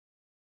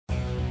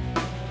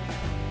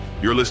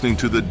You're listening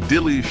to The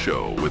Dilley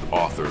Show with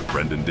author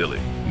Brenden Dilley,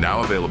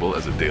 now available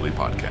as a daily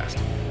podcast.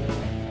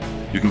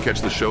 You can catch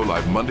the show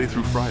live Monday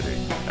through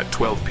Friday at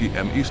 12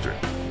 p.m. Eastern.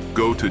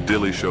 Go to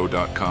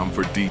DilleyShow.com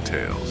for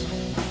details.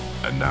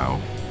 And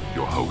now,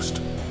 your host,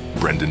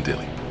 Brenden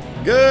Dilley.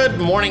 Good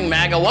morning,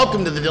 MAGA.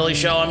 Welcome to The Dilley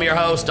Show. I'm your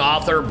host,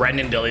 author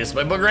Brenden Dilley. It's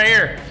my book right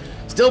here.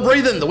 Still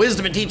Breathing, The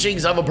Wisdom and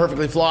Teachings of a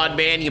Perfectly Flawed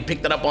Man. You can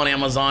pick that up on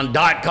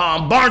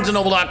Amazon.com,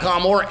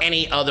 BarnesandNoble.com, or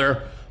any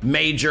other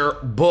major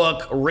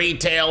book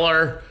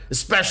retailer,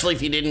 especially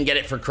if you didn't get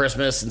it for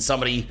Christmas and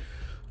somebody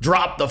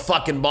dropped the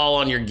fucking ball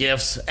on your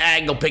gifts.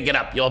 Go pick it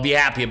up. You'll be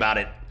happy about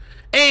it.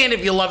 And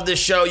if you love this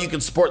show, you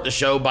can support the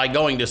show by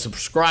going to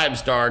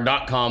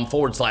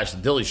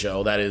subscribestar.com/The Dilley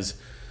Show. That is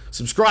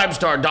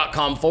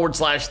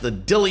subscribestar.com/The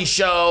Dilley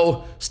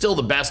Show. Still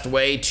the best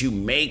way to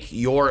make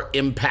your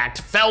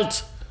impact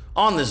felt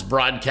on this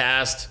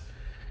broadcast.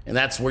 And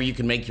that's where you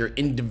can make your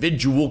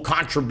individual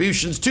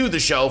contributions to the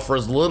show for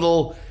as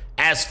little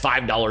as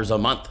 $5 a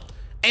month.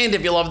 And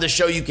if you love the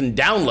show, you can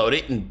download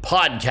it in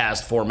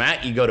podcast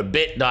format. You go to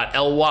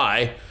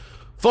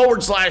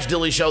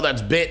bit.ly/Dilley Show.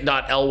 That's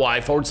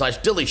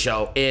bit.ly/Dilley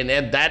Show.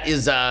 And that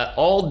is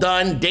all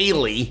done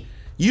daily,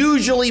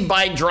 usually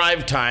by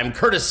drive time,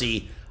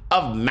 courtesy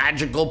of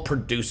magical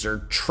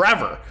producer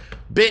Trevor.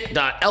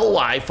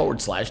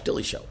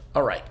 bit.ly/Dilley Show.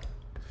 All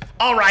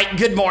right,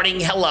 good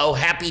morning, hello,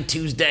 happy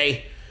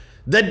Tuesday,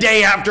 the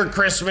day after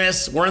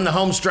Christmas. We're in the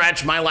home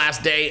stretch, my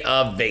last day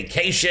of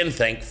vacation,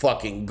 thank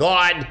fucking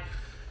God.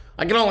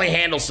 I can only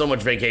handle so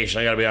much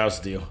vacation, I gotta be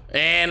honest with you.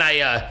 And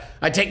I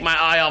take my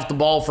eye off the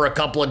ball for a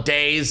couple of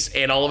days,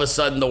 and all of a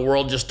sudden the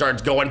world just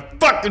starts going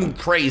fucking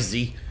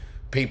crazy.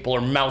 People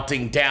are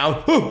melting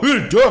down.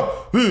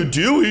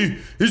 Dilley,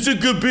 it's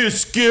gonna be a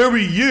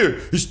scary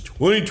year. It's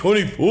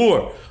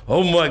 2024.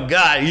 Oh my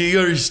God, you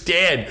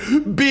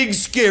understand? Big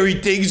scary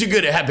things are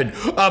gonna happen.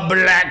 A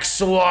black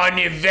swan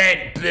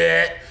event,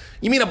 bleh.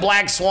 You mean a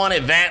black swan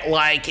event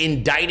like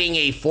indicting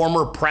a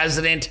former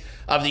president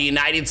of the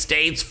United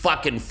States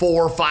fucking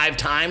 4 or 5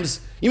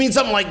 times? You mean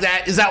something like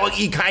that? Is that what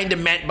you kind of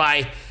meant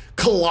by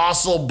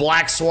colossal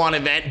black swan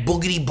event?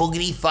 Boogity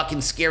boogity,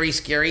 fucking scary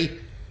scary?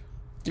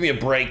 Give me a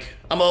break.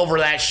 I'm over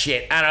that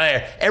shit. I don't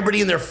know.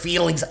 Everybody in their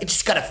feelings. I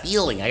just got a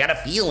feeling. I got a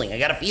feeling.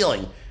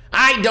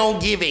 I don't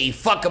give a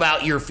fuck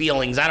about your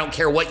feelings. I don't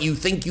care what you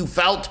think you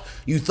felt,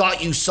 you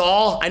thought you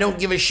saw. I don't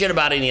give a shit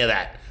about any of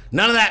that.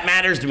 None of that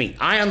matters to me.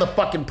 I am the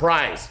fucking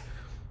prize.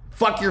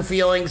 Fuck your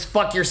feelings.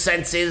 Fuck your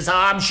senses.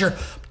 I'm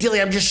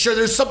just sure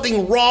there's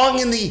something wrong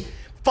in the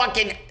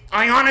fucking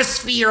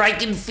ionosphere. I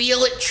can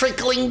feel it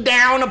trickling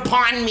down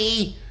upon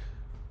me.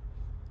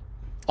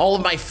 All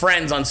of my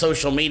friends on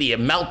social media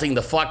melting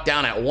the fuck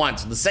down at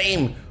once. The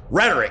same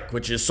rhetoric,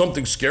 which is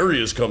something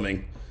scary is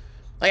coming.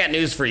 I got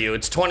news for you.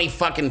 It's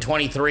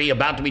 2023,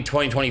 about to be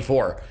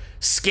 2024.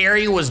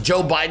 Scary was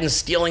Joe Biden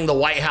stealing the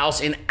White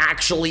House and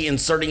actually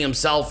inserting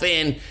himself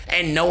in,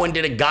 and no one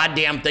did a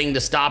goddamn thing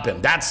to stop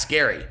him. That's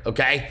scary,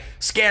 okay?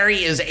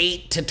 Scary is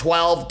 8 to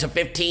 12 to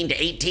 15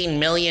 to 18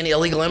 million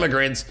illegal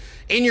immigrants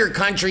in your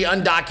country,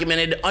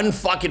 undocumented,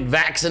 unfucking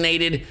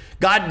vaccinated.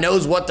 God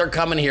knows what they're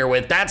coming here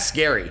with. That's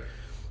scary.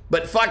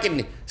 But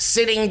fucking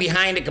sitting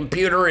behind a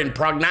computer and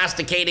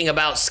prognosticating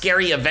about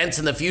scary events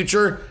in the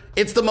future,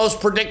 it's the most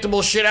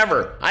predictable shit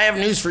ever. I have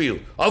news for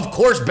you. Of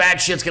course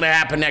bad shit's gonna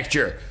happen next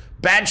year.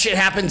 Bad shit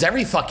happens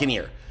every fucking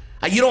year.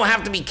 You don't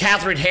have to be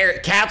Catherine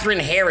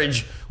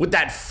Herridge with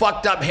that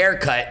fucked up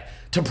haircut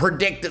to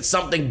predict that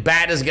something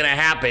bad is gonna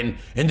happen.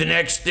 In the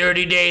next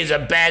 30 days, a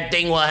bad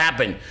thing will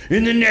happen.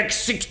 In the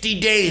next 60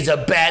 days, a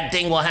bad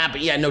thing will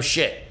happen. Yeah, no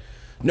shit.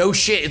 No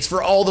shit, it's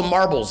for all the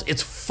marbles.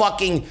 It's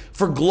fucking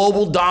for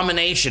global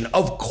domination.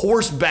 Of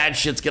course bad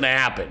shit's gonna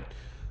happen.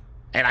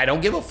 And I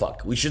don't give a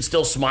fuck. We should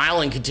still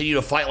smile and continue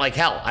to fight like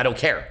hell. I don't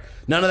care.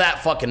 None of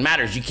that fucking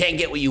matters. You can't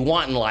get what you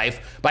want in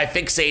life by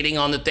fixating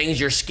on the things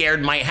you're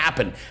scared might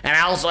happen. And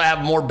I also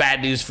have more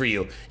bad news for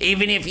you.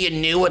 Even if you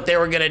knew what they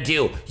were gonna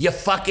do, you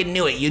fucking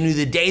knew it. You knew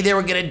the day they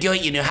were gonna do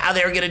it, you knew how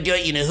they were gonna do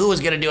it, you knew who was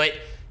gonna do it.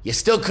 You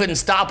still couldn't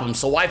stop them,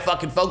 so why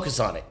fucking focus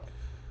on it?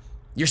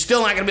 You're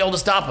still not gonna be able to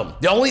stop them.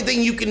 The only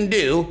thing you can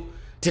do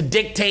to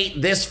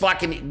dictate this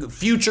fucking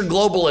future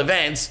global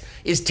events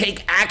is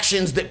take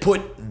actions that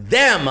put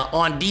them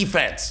on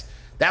defense.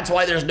 That's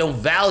why there's no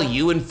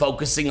value in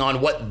focusing on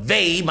what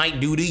they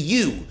might do to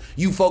you.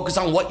 You focus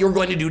on what you're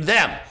going to do to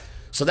them.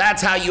 So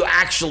that's how you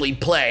actually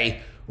play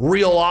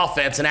real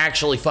offense and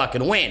actually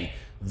fucking win.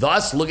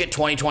 Thus, look at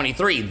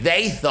 2023.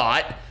 They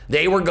thought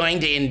they were going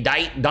to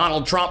indict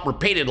Donald Trump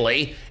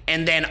repeatedly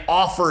and then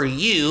offer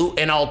you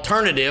an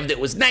alternative that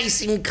was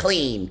nice and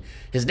clean.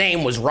 His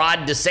name was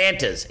Rod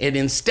DeSantis. And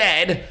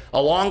instead,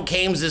 along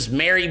came this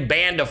merry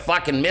band of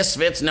fucking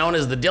misfits known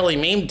as the Dilley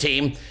meme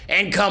team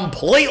and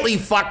completely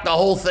fucked the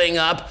whole thing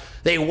up.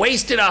 They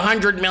wasted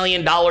 $100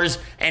 million,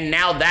 and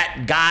now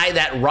that guy,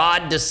 that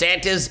Rod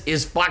DeSantis,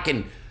 is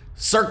fucking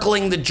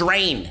circling the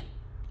drain.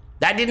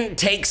 That didn't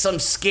take some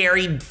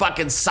scary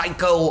fucking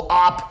psycho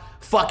op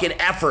fucking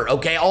effort,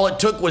 okay? All it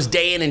took was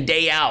day in and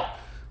day out.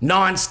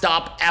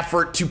 nonstop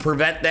effort to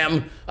prevent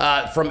them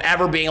from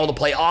ever being able to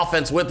play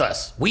offense with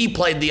us. We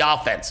played the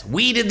offense.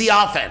 We did the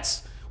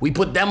offense. We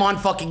put them on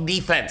fucking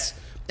defense.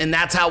 And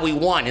that's how we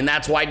won. And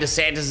that's why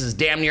DeSantis is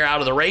damn near out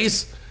of the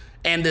race.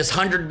 And this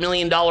 $100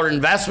 million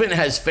investment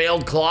has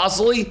failed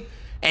colossally.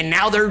 And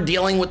now they're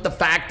dealing with the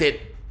fact that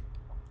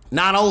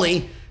not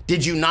only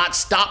did you not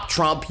stop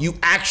Trump, you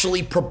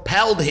actually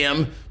propelled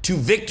him to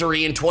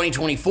victory in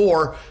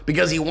 2024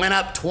 because he went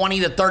up 20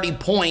 to 30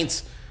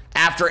 points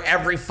after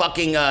every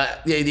fucking,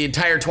 the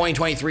entire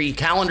 2023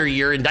 calendar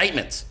year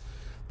indictments.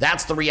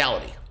 That's the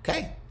reality.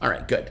 Okay? All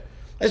right, good.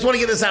 I just want to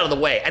get this out of the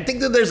way. I think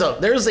that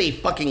there's a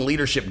fucking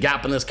leadership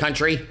gap in this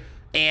country.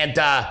 And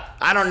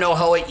I don't know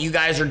how you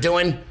guys are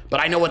doing, but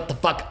I know what the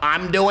fuck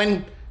I'm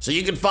doing. So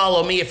you can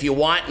follow me if you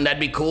want, and that'd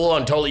be cool,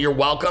 and totally you're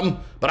welcome.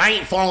 But I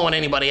ain't following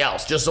anybody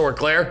else, just so we're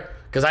clear.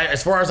 Because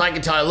as far as I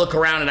can tell, I look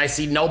around and I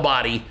see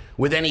nobody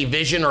with any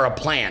vision or a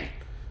plan.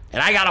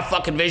 And I got a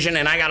fucking vision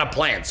and I got a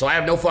plan. So I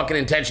have no fucking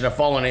intention of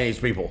following any of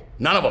these people.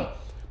 None of them.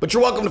 But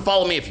you're welcome to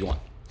follow me if you want.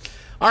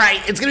 All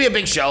right, it's going to be a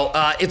big show.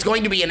 It's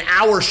going to be an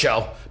hour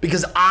show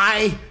because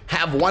I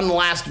have one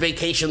last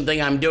vacation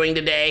thing I'm doing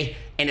today,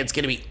 and it's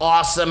going to be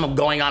awesome. I'm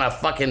going on a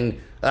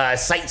fucking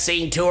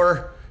sightseeing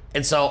tour.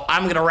 And so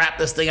I'm going to wrap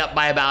this thing up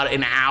by about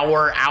an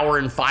hour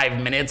and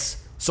 5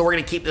 minutes. So we're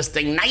going to keep this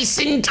thing nice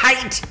and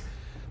tight.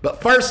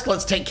 But first,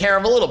 let's take care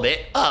of a little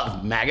bit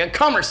of MAGA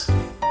commerce.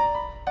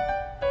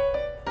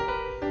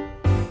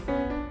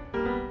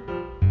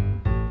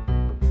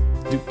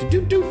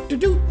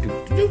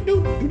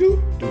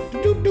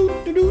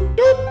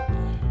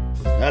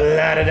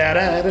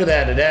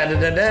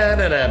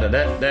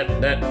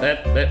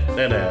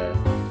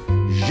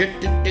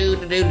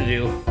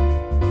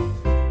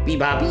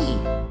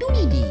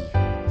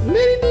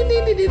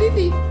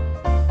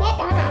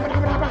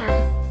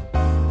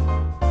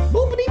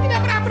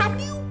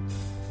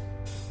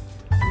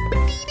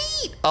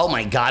 Oh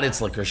my God,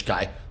 it's Licorice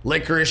Guy.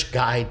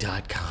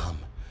 LicoriceGuy.com.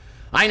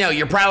 I know,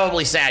 you're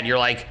probably sad. You're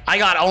like, I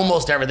got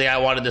almost everything I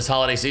wanted this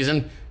holiday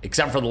season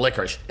except for the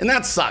licorice. And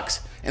that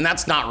sucks. And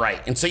that's not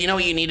right. And so you know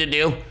what you need to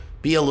do?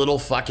 Be a little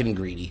fucking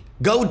greedy.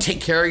 Go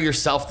take care of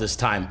yourself this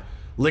time.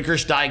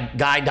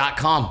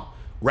 LicoriceGuy.com.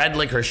 Red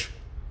licorice,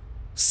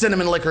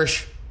 cinnamon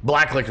licorice,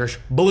 black licorice,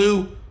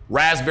 blue,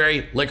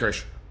 raspberry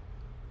licorice,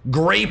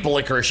 grape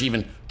licorice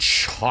even,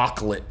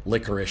 chocolate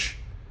licorice,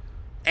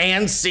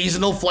 and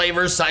seasonal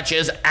flavors such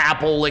as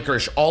apple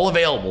licorice, all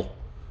available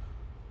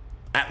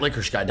at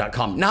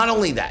LicoriceGuy.com. Not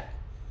only that,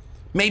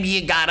 maybe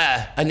you got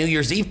a New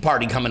Year's Eve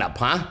party coming up,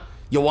 huh?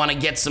 You want to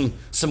get some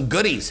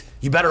goodies.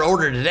 You better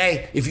order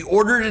today. If you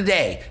order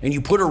today and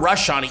you put a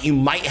rush on it, you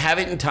might have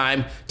it in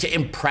time to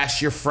impress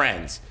your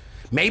friends.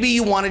 Maybe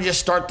you want to just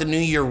start the new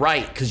year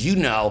right because you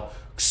know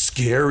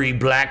scary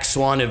black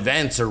swan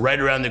events are right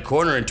around the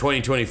corner in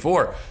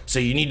 2024. So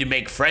you need to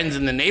make friends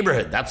in the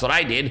neighborhood. That's what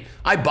I did.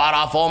 I bought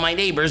off all my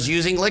neighbors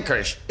using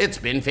licorice. It's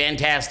been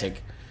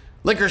fantastic.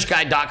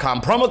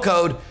 LicoriceGuy.com. Promo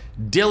code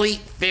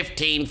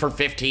Dilley15 for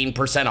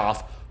 15%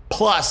 off.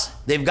 Plus,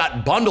 they've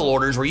got bundle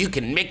orders where you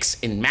can mix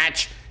and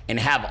match and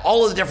have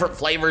all of the different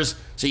flavors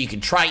so you can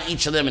try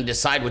each of them and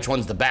decide which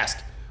one's the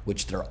best,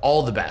 which they're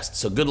all the best.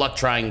 So good luck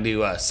trying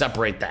to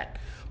separate that.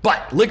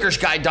 But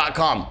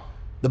LicoriceGuy.com,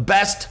 the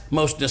best,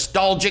 most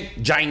nostalgic,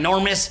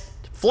 ginormous,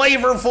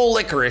 flavorful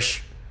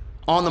licorice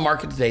on the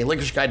market today.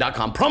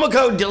 LicoriceGuy.com. Promo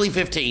code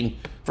Dilley15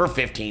 for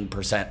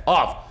 15%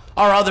 off.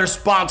 Our other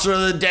sponsor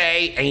of the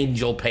day,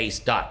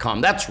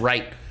 AngelPaste.com. That's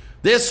right.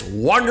 This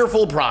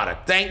wonderful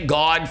product. Thank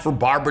God for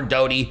Barbara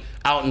Doty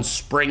out in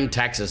Spring,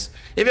 Texas.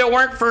 If it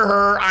weren't for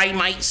her, I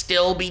might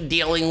still be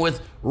dealing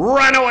with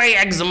runaway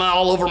eczema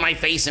all over my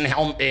face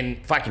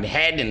and fucking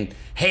head and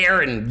hair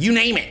and you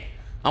name it.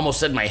 I almost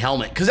said my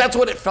helmet, because that's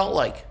what it felt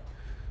like.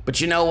 But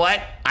you know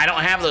what? I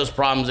don't have those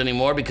problems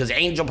anymore because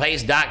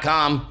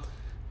AngelPaste.com,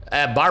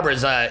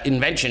 Barbara's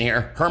invention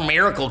here, her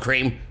miracle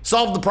cream,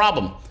 solved the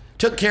problem.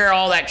 Took care of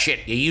all that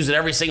shit. You use it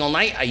every single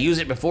night. I use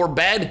it before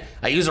bed.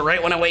 I use it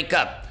right when I wake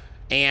up.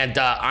 And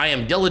I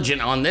am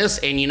diligent on this.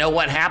 And you know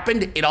what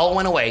happened? It all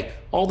went away.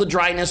 All the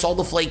dryness, all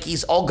the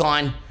flakies, all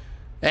gone.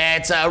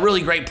 It's a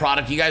really great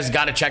product. You guys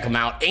got to check them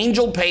out.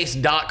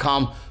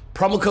 AngelPaste.com.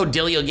 Promo code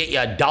Dilley will get you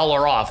 $1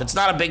 off. It's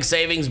not a big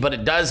savings, but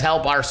it does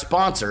help our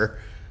sponsor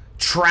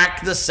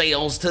track the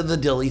sales to the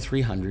Dilley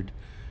 300.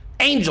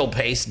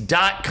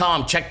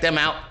 AngelPaste.com. Check them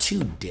out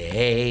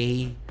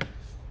today.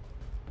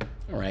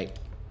 All right.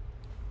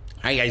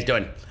 How you guys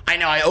doing? I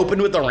know I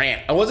opened with a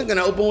rant. I wasn't going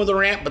to open with a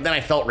rant, but then I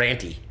felt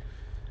ranty.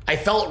 I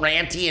felt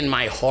ranty in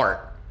my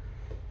heart.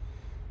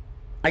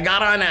 I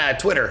got on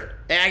Twitter,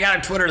 and I got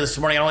on Twitter this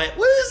morning. I'm like,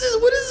 what is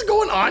this? What is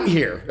going on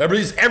here?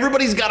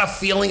 Everybody's got a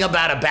feeling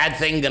about a bad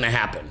thing going to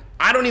happen.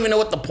 I don't even know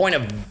what the point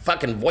of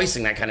fucking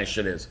voicing that kind of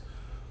shit is.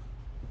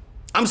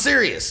 I'm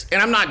serious, and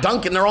I'm not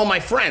dunking. They're all my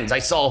friends. I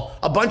saw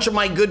a bunch of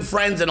my good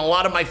friends and a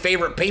lot of my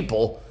favorite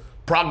people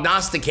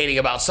prognosticating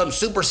about some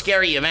super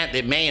scary event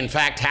that may in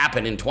fact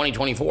happen in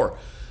 2024.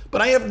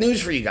 But I have news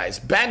for you guys.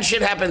 Bad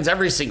shit happens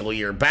every single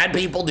year. Bad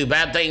people do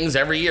bad things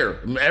every year,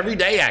 every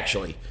day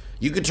actually.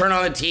 You could turn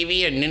on the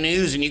TV and the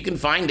news and you can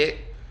find it.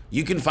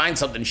 You can find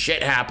something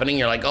shit happening.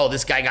 You're like, oh,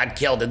 this guy got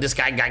killed and this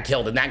guy got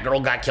killed and that girl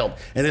got killed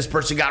and this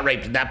person got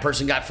raped and that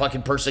person got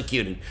fucking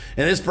persecuted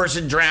and this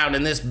person drowned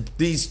and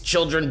these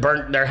children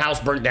their house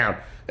burnt down.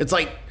 It's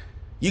like,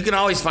 you can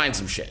always find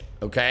some shit,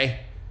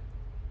 okay?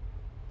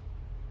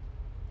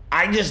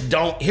 I just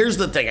don't. Here's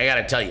the thing I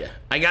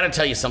gotta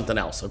tell you something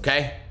else,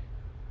 okay?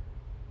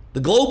 The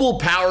global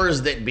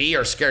powers that be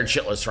are scared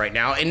shitless right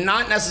now, and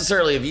not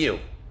necessarily of you.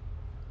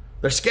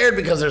 They're scared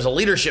because there's a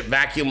leadership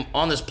vacuum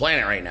on this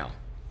planet right now.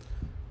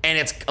 And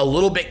it's a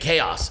little bit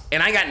chaos.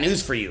 And I got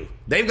news for you.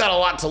 They've got a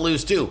lot to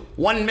lose too.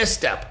 One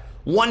misstep,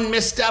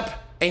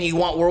 and you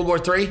want World War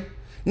III?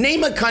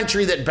 Name a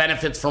country that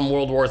benefits from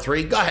World War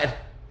III. Go ahead.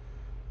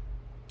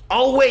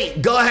 Oh,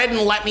 wait. Go ahead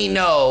and let me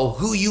know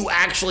who you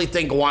actually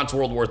think wants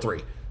World War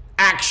III.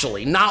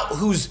 Actually, not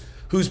who's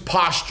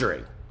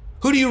posturing.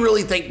 Who do you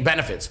really think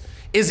benefits?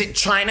 Is it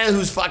China,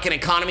 whose fucking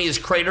economy is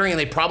cratering and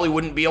they probably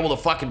wouldn't be able to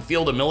fucking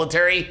field a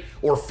military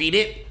or feed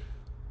it?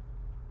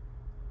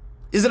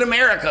 Is it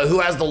America, who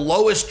has the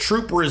lowest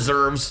troop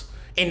reserves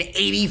in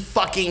 80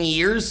 fucking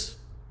years?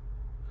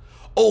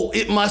 Oh,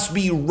 it must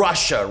be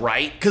Russia,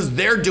 right? Because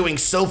they're doing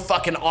so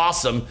fucking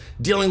awesome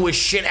dealing with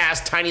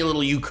shit-ass tiny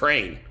little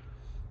Ukraine.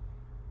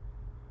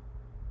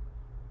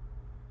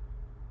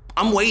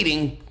 I'm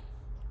waiting.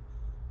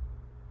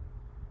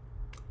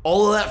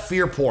 All of that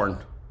fear porn,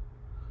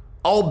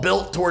 all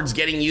built towards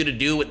getting you to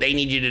do what they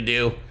need you to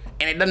do,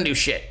 and it doesn't do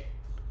shit.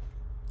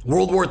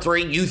 World War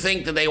III, you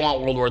think that they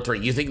want World War III?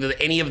 You think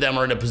that any of them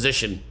are in a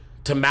position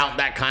to mount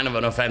that kind of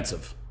an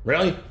offensive?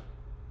 Really?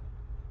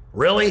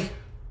 Really?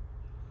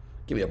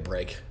 Give me a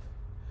break.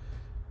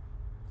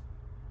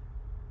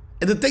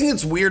 And the thing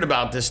that's weird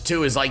about this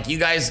too is like, you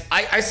guys,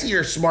 I see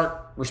your smart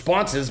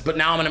responses, but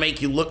now I'm gonna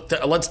make you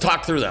let's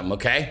talk through them,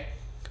 okay?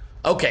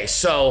 Okay,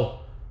 so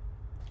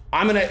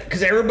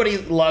because everybody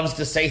loves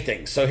to say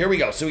things. So here we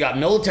go. So we got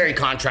military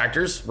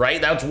contractors, right?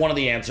 That's one of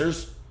the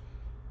answers.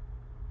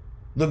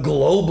 The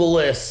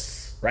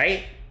globalists,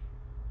 right?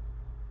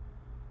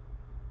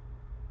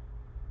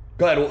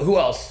 Go ahead, who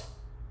else?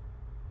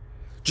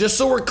 Just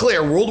so we're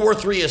clear, World War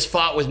III is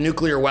fought with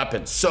nuclear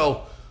weapons.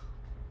 So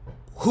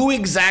who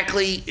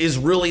exactly is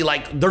really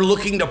like, they're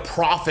looking to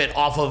profit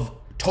off of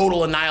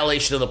total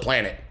annihilation of the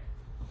planet?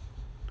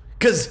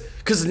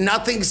 Because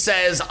nothing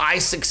says I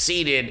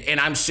succeeded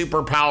and I'm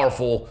super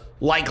powerful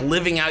like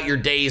living out your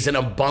days in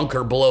a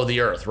bunker below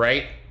the earth,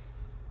 right?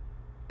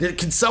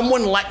 Can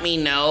someone let me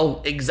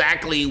know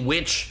exactly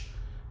which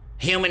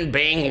human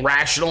being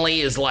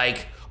rationally is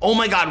like, oh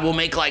my God, we'll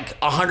make like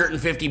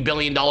 $150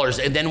 billion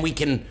and then we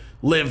can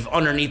live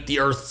underneath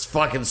the earth's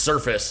fucking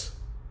surface?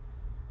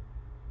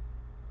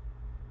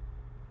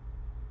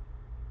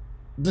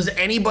 Does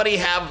anybody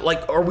have,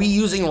 like, are we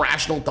using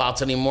rational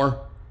thoughts anymore?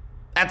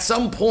 At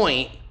some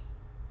point,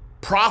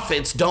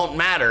 profits don't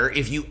matter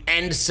if you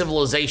end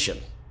civilization.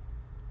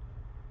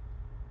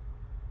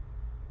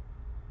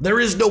 There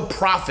is no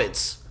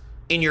profits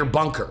in your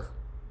bunker.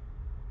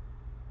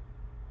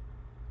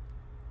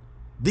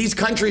 These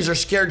countries are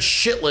scared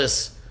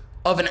shitless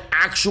of an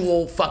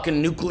actual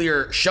fucking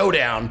nuclear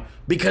showdown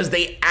because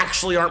they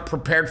actually aren't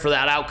prepared for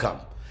that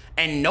outcome.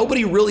 And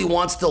nobody really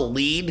wants to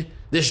lead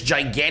this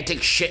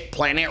gigantic shit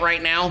planet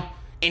right now,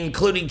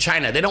 including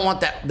China. They don't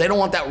want that. They don't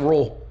want that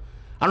rule.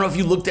 I don't know if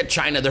you looked at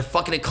China. Their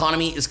fucking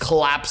economy is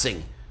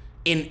collapsing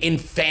in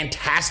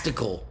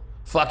fantastical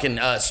fucking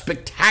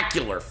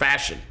spectacular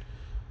fashion.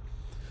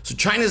 So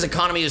China's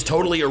economy is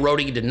totally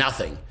eroding into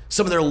nothing.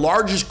 Some of their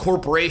largest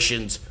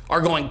corporations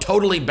are going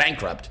totally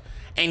bankrupt,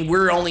 and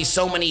we're only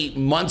so many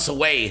months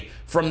away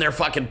from their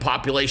fucking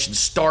population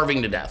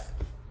starving to death.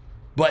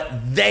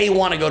 But they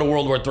want to go to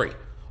World War III.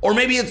 Or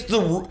maybe it's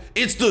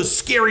the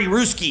scary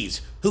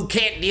Ruskies who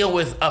can't deal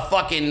with a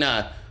fucking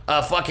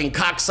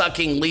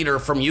cocksucking leader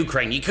from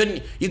Ukraine. You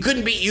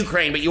couldn't beat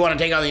Ukraine, but you want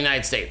to take on the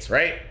United States,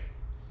 right?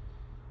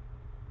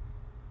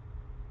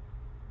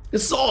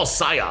 This is all a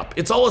psyop.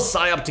 It's all a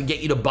psyop to get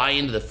you to buy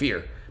into the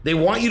fear. They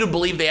want you to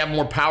believe they have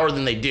more power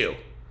than they do.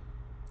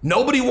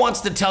 Nobody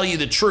wants to tell you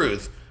the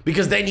truth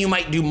because then you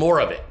might do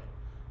more of it.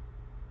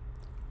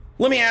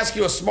 Let me ask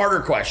you a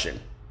smarter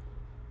question.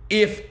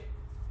 If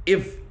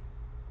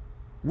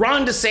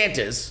Ron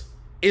DeSantis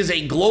is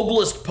a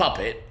globalist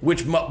puppet,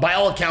 which by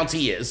all accounts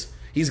he is,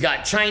 he's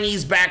got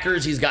Chinese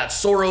backers, he's got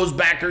Soros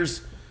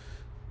backers.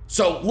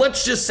 So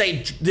let's just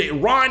say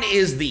Ron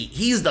is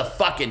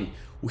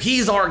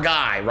he's our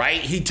guy,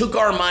 right? He took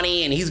our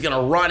money and he's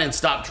gonna run and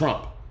stop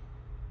Trump.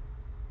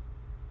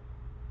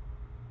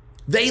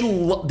 They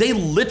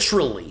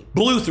literally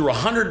blew through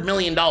 $100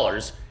 million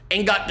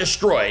and got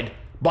destroyed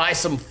by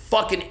some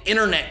fucking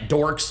internet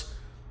dorks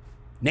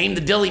named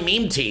the Dilley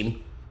meme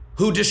team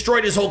who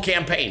destroyed his whole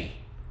campaign.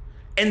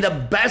 And the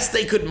best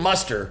they could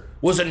muster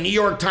was a New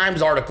York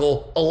Times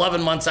article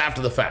 11 months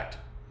after the fact.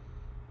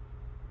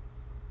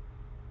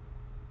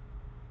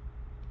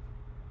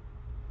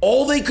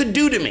 All they could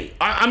do to me,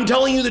 I'm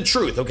telling you the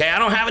truth, okay? I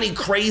don't have any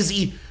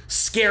crazy,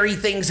 scary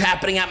things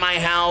happening at my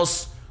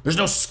house There's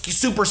no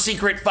super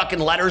secret fucking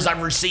letters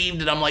I've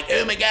received and I'm like,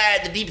 oh my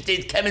God, the deep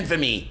state's coming for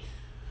me.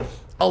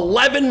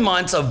 11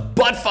 months of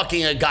butt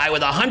fucking a guy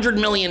with $100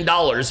 million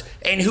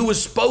and who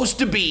was supposed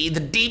to be the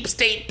deep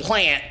state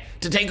plant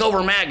to take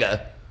over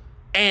MAGA,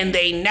 and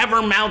they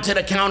never mounted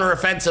a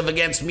counteroffensive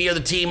against me or the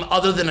team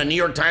other than a New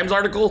York Times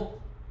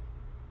article?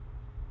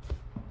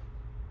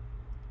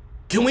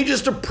 Can we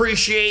just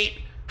appreciate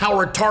how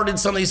retarded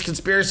some of these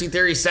conspiracy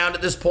theories sound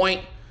at this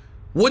point?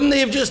 Wouldn't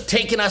they have just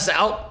taken us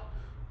out?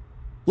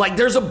 Like,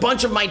 there's a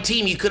bunch of my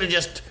team you could have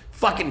just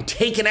fucking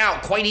taken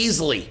out quite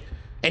easily,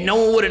 and no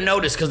one would have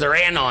noticed because they're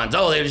anons.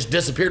 Oh, they just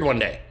disappeared one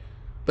day.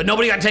 But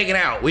nobody got taken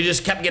out. We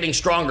just kept getting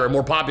stronger and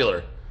more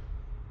popular.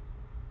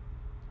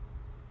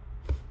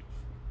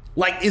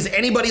 Like, is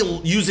anybody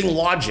using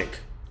logic?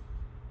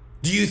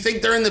 Do you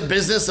think they're in the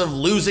business of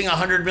losing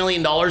 $100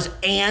 million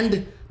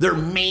and their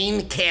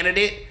main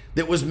candidate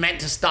that was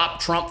meant to stop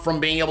Trump from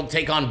being able to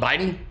take on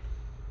Biden?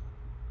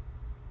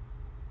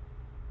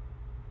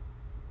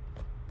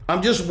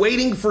 I'm just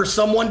waiting for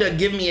someone to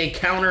give me a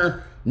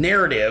counter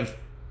narrative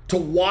to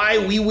why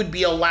we would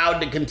be allowed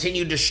to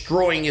continue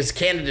destroying his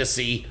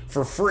candidacy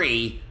for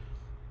free,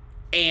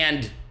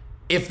 and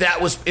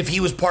if he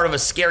was part of a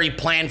scary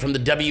plan from the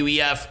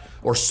WEF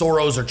or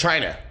Soros or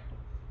China.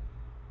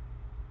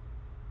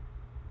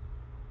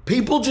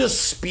 People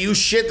just spew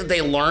shit that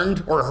they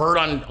learned or heard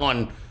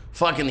on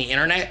fucking the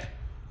internet,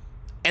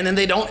 and then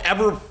they don't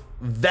ever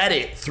vet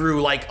it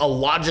through like a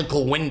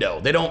logical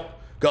window. They don't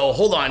go,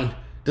 hold on,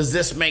 does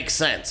this make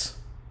sense?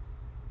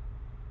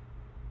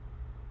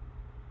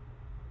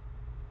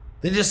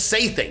 They just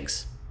say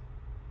things.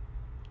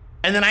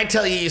 And then I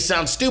tell you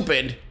sound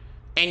stupid,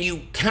 and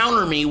you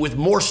counter me with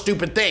more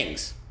stupid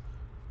things.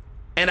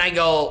 And I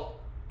go,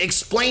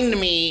 explain to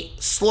me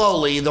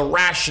slowly the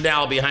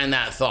rationale behind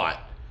that thought.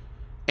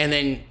 And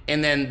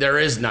then there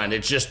is none.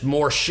 It's just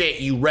more shit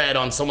you read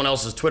on someone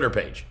else's Twitter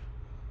page.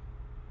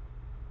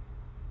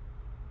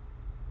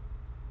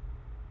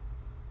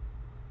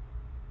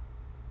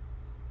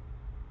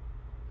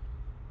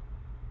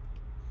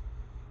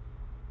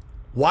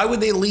 Why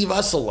would they leave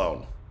us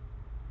alone?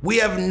 We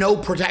have no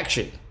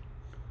protection.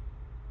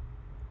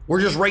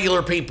 We're just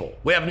regular people.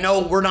 We have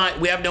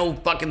no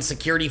fucking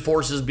security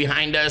forces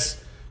behind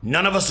us.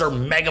 None of us are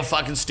mega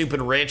fucking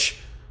stupid rich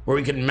where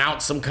we can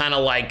mount some kind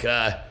of like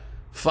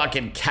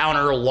fucking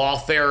counter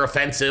lawfare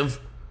offensive.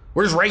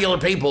 We're just regular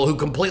people who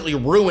completely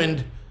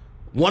ruined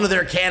one of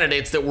their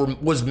candidates that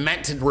was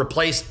meant to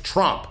replace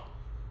Trump.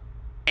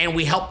 And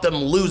we helped them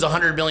lose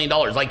 $100 million.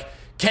 Like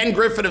Ken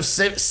Griffin of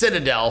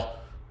Citadel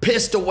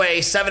pissed away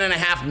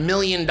 $7.5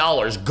 million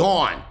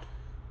gone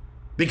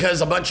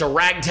because a bunch of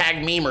ragtag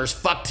memers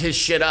fucked his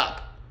shit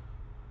up.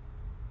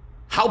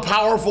 How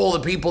powerful are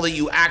the people that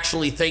you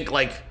actually think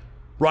like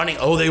running?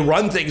 Oh, they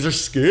run things. They're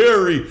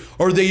scary.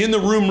 Are they in the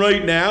room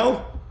right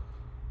now?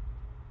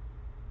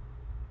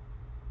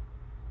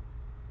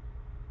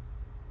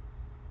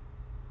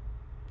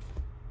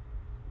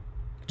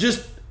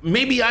 Just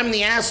maybe I'm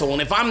the asshole,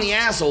 and if I'm the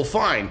asshole,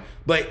 fine.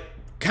 But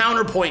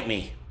counterpoint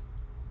me.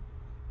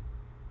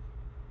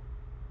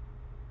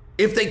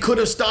 If they could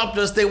have stopped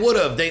us, they would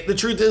have. The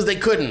truth is they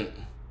couldn't.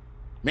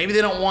 Maybe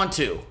they don't want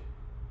to.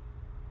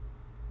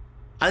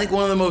 I think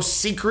one of the most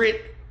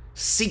secret,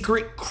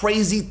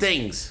 crazy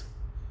things.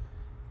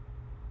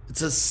 It's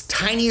the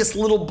tiniest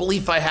little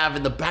belief I have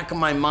in the back of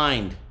my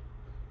mind.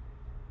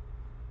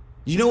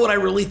 You know what I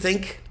really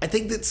think? I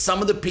think that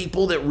some of the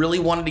people that really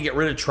wanted to get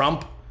rid of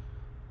Trump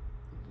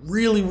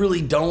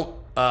really don't,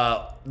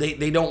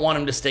 they don't want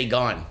him to stay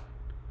gone.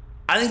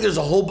 I think there's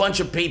a whole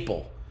bunch of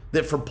people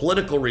that for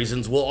political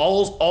reasons will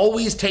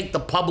always take the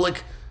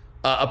public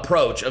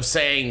approach of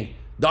saying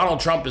Donald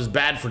Trump is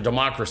bad for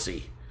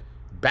democracy,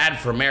 bad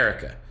for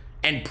America.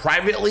 And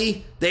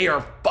privately, they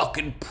are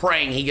fucking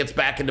praying he gets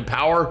back into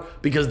power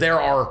because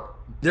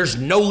there's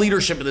no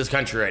leadership in this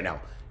country right now.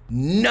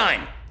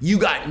 None. You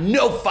got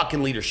no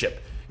fucking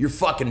leadership. Your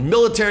fucking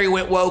military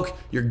went woke.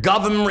 Your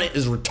government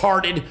is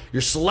retarded.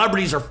 Your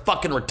celebrities are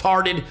fucking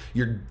retarded.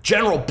 Your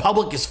general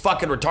public is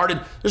fucking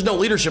retarded. There's no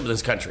leadership in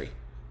this country.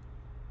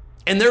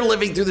 And they're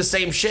living through the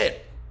same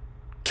shit.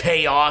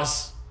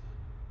 Chaos.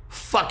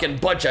 Fucking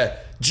bunch of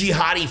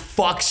jihadi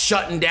fucks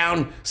shutting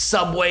down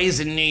subways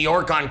in New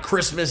York on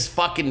Christmas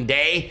fucking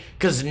day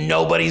because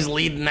nobody's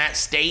leading that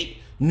state.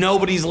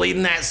 Nobody's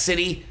leading that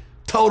city.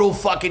 Total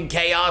fucking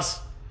chaos.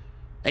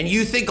 And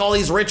you think all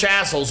these rich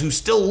assholes who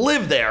still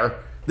live there,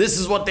 this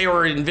is what they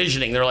were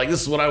envisioning. They're like,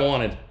 this is what I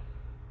wanted.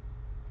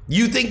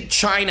 You think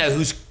China,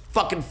 who's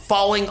fucking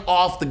falling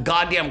off the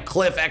goddamn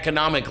cliff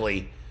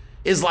economically,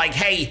 is like,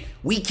 hey,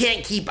 we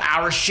can't keep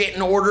our shit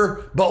in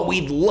order, but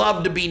we'd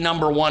love to be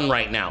number one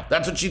right now.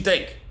 That's what you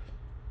think.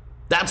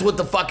 That's what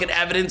the fucking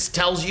evidence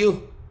tells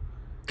you.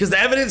 Because the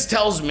evidence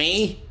tells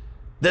me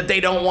that they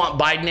don't want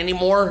Biden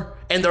anymore,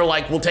 and they're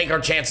like, we'll take our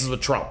chances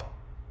with Trump.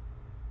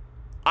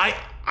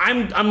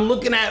 I'm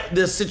looking at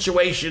this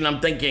situation,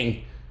 I'm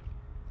thinking,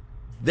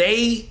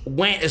 they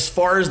went as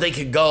far as they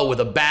could go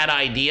with a bad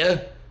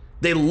idea.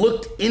 They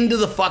looked into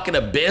the fucking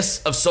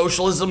abyss of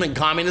socialism and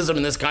communism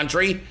in this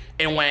country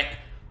and went,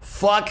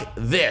 fuck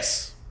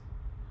this.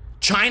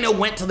 China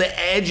went to the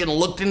edge and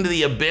looked into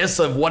the abyss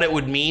of what it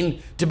would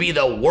mean to be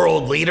the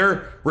world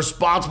leader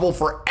responsible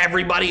for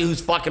everybody who's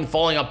fucking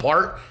falling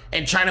apart.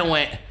 And China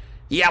went,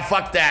 yeah,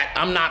 fuck that.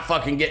 I'm not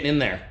fucking getting in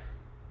there.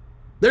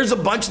 There's a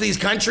bunch of these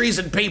countries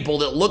and people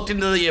that looked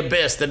into the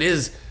abyss that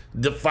is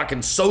the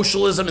fucking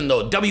socialism and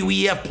the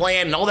WEF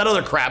plan and all that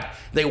other crap.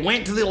 They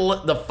went to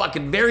the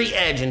fucking very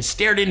edge and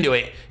stared into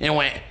it and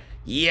went,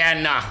 yeah,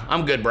 nah,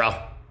 I'm good, bro.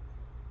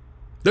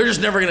 They're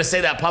just never going to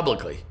say that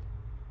publicly.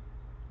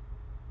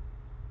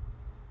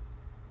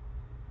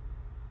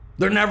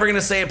 They're never going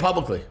to say it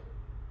publicly.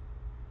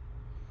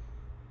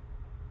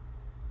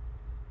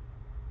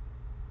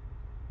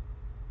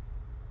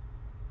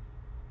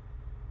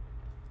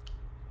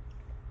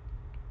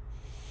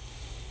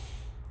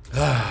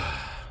 You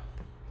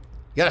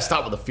gotta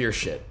stop with the fear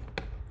shit.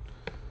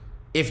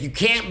 If you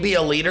can't be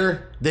a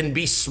leader, then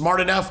be smart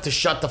enough to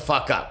shut the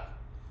fuck up.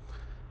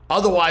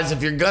 Otherwise,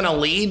 if you're gonna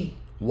lead,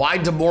 why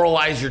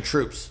demoralize your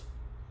troops?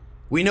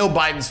 We know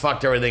Biden's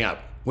fucked everything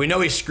up. We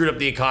know he screwed up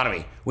the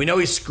economy. We know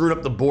he screwed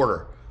up the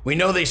border. We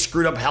know they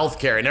screwed up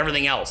healthcare and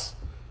everything else.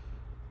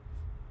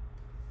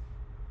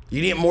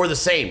 You need more of the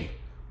same.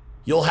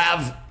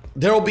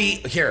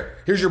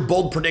 Here's your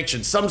bold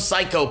prediction. Some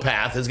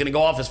psychopath is gonna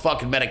go off his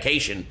fucking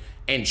medication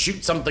and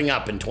shoot something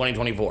up in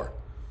 2024.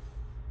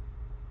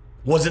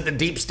 Was it the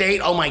deep state?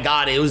 Oh my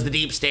God, it was the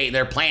deep state.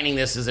 They're planning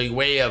this as a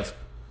way of,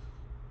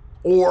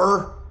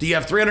 or do you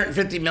have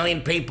 350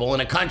 million people in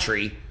a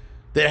country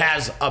that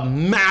has a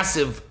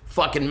massive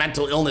fucking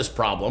mental illness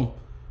problem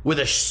with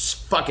a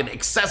fucking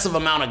excessive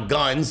amount of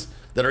guns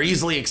that are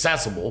easily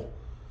accessible,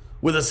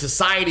 with a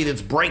society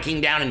that's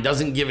breaking down and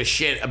doesn't give a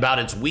shit about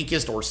its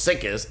weakest or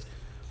sickest,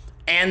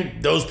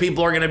 and those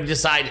people are gonna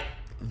decide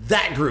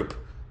that group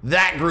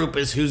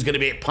is who's gonna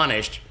be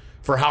punished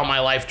for how my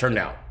life turned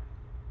out.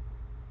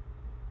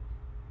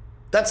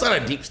 That's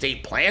not a deep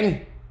state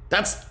plan.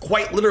 That's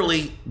quite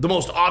literally the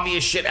most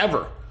obvious shit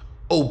ever.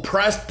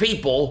 Oppressed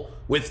people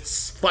with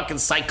fucking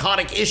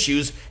psychotic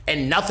issues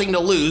and nothing to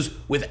lose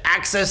with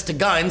access to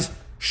guns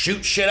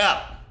shoot shit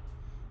up.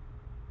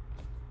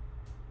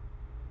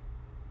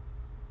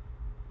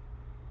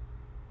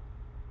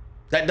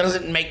 That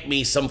doesn't make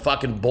me some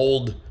fucking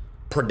bold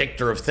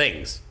predictor of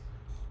things.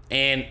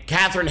 And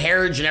Catherine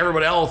Herridge and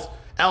everybody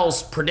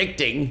else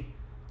predicting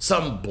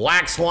some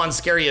black swan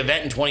scary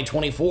event in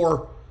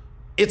 2024.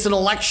 It's an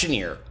election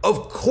year.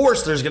 Of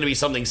course there's going to be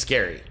something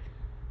scary.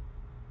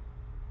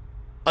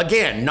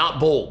 Again, not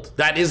bold.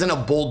 That isn't a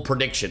bold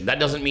prediction. That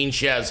doesn't mean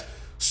she has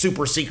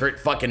super secret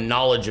fucking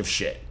knowledge of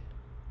shit.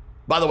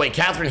 By the way,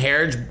 Catherine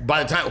Herridge,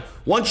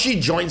 once she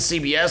joined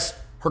CBS,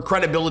 her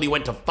credibility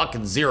went to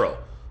fucking zero.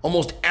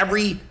 Almost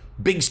every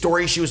big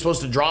story she was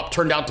supposed to drop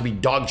turned out to be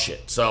dog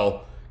shit.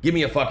 So give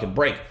me a fucking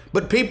break.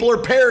 But people are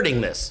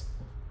parroting this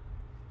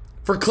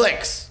for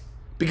clicks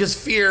because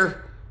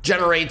fear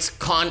generates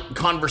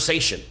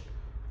conversation.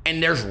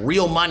 And there's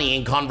real money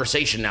in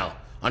conversation now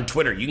on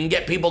Twitter. You can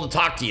get people to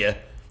talk to you.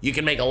 You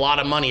can make a lot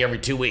of money every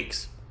 2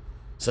 weeks.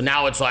 So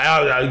now it's like,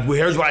 oh,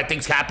 here's what I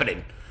think's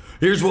happening.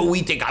 Here's what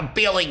we think. I'm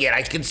feeling it.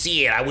 I can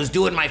see it. I was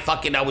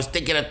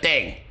thinking a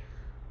thing.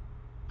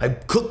 I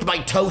cooked my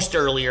toast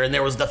earlier and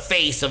there was the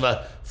face of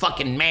a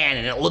fucking man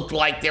and it looked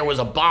like there was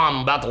a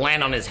bomb about to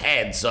land on his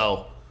head.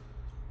 So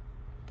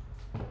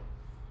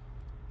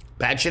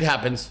bad shit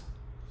happens.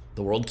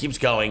 The world keeps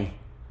going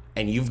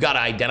and you've got to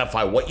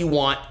identify what you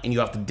want and you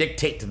have to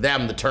dictate to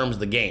them the terms of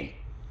the game.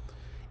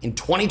 In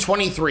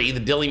 2023, the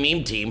Dilley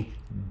meme team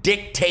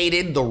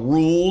dictated the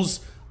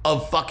rules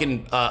of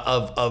fucking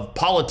of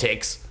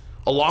politics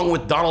along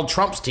with Donald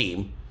Trump's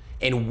team,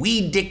 and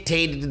we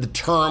dictated the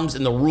terms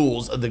and the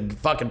rules of the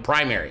fucking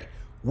primary.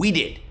 We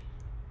did.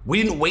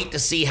 We didn't wait to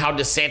see how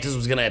DeSantis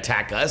was going to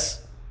attack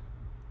us.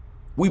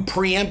 We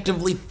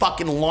preemptively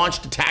fucking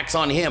launched attacks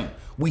on him.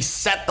 We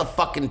set the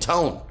fucking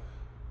tone.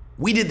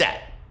 We did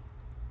that.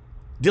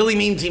 Dilley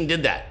meme team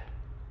did that.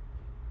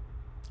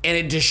 And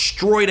it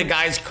destroyed a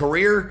guy's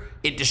career.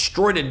 It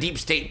destroyed a deep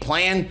state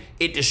plan.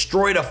 It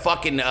destroyed a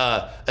fucking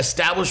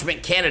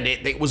establishment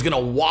candidate that was going to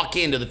walk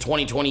into the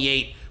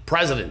 2028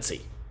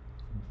 presidency.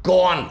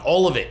 Gone,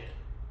 all of it.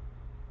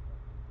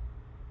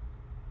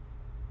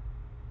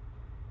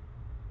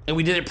 And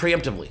we did it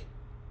preemptively.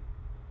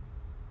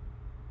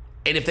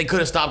 And if they could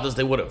have stopped us,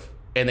 they would have.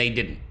 And they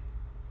didn't.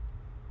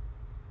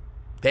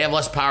 They have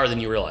less power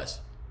than you realize.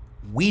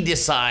 We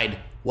decide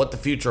what the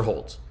future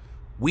holds.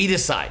 We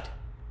decide.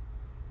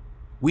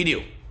 We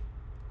do.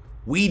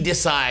 We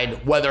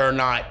decide whether or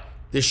not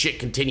this shit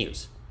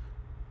continues.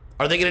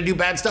 Are they going to do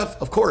bad stuff?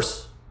 Of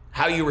course.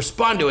 How you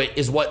respond to it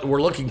is what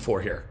we're looking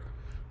for here.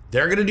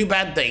 They're going to do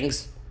bad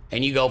things,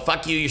 and you go,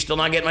 fuck you, you're still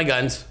not getting my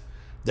guns.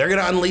 They're going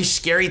to unleash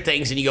scary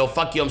things, and you go,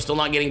 fuck you, I'm still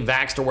not getting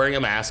vaxxed or wearing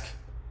a mask.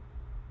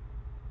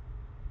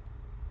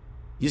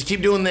 You just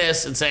keep doing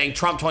this and saying,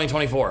 Trump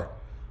 2024.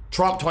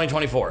 Trump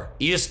 2024.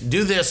 You just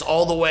do this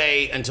all the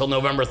way until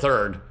November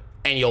 3rd,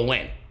 and you'll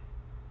win.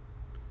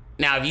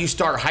 Now, if you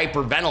start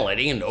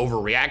hyperventilating and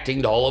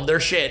overreacting to all of their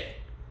shit,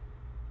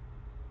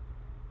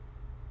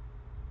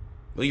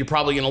 well, you're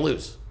probably going to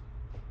lose.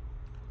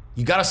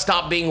 You got to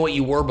stop being what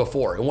you were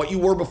before. And what you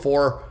were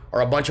before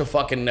are a bunch of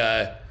fucking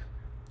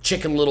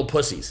chicken little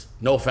pussies.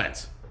 No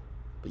offense.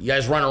 But you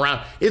guys run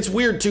around. It's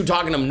weird, too,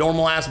 talking to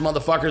normal-ass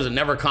motherfuckers that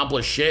never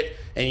accomplish shit,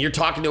 and you're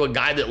talking to a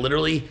guy that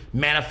literally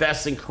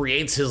manifests and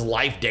creates his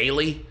life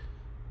daily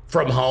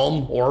from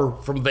home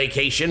or from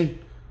vacation.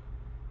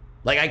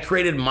 Like, I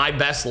created my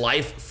best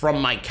life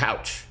from my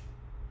couch.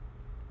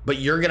 But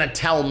you're going to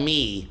tell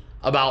me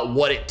about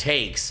what it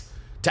takes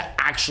to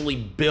actually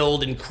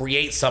build and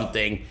create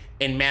something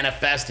and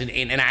manifest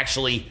and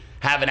actually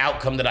have an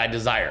outcome that I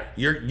desire.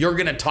 You're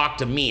going to talk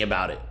to me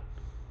about it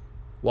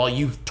while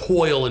you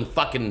toil in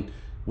fucking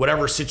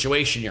whatever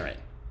situation you're in.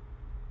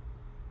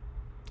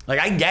 Like,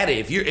 I get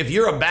it. If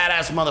you're a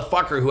badass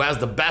motherfucker who has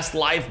the best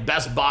life,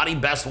 best body,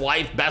 best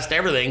wife, best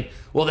everything,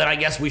 well, then I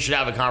guess we should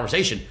have a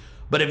conversation.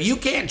 But if you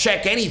can't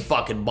check any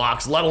fucking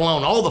box, let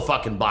alone all the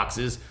fucking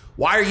boxes,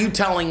 why are you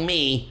telling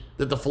me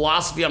that the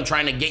philosophy I'm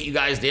trying to get you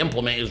guys to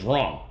implement is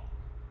wrong?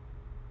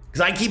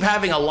 Because I keep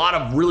having a lot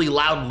of really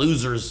loud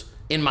losers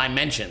in my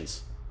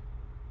mentions.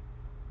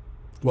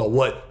 Well,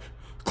 what?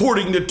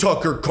 According to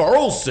Tucker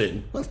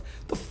Carlson. What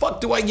the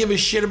fuck do I give a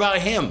shit about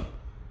him?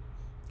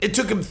 It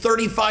took him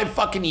 35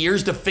 fucking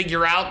years to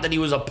figure out that he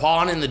was a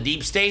pawn in the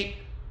deep state?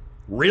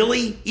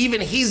 Really?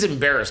 Even he's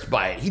embarrassed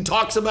by it. He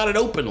talks about it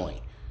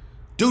openly.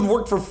 Dude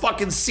worked for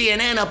fucking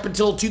CNN up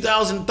until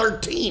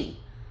 2013.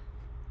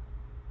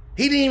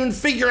 He didn't even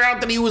figure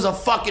out that he was a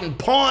fucking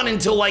pawn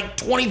until like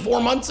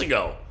 24 months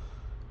ago.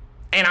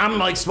 And I'm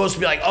like supposed to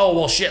be like, oh,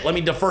 well, shit, let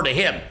me defer to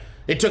him.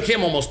 It took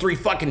him almost 3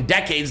 fucking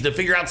decades to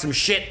figure out some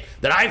shit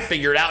that I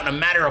figured out in a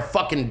matter of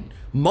fucking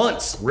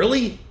months.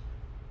 Really?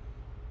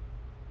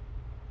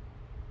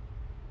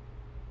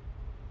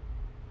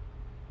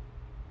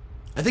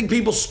 I think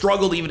people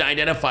struggle to even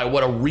identify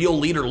what a real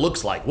leader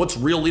looks like. What's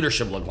real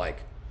leadership look like?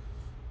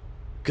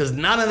 Because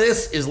none of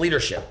this is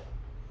leadership.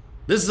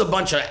 This is a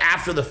bunch of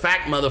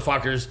after-the-fact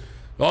motherfuckers.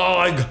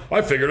 Oh,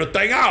 I figured a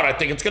thing out. I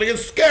think it's going to get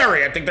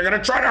scary. I think they're going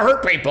to try to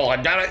hurt people.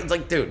 It's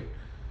like, dude,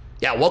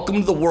 yeah, welcome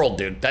to the world,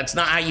 dude. That's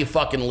not how you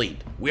fucking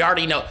lead. We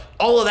already know.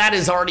 All of that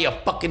is already a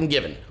fucking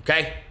given,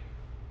 okay?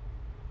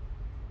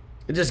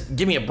 Just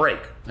give me a break.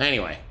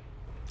 Anyway.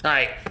 All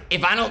right.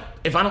 If I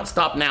don't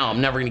stop now,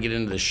 I'm never going to get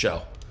into this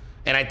show.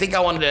 And I think I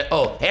wanted to,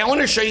 I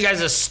wanted to show you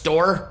guys a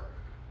store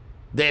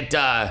that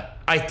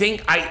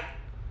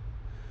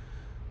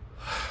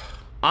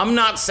I'm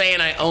not saying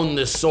I own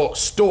this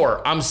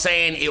store. I'm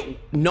saying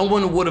no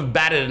one would have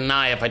batted an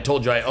eye if I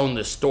told you I own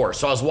this store.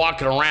 So I was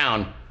walking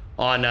around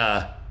on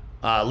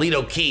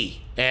Lido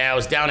Key, and I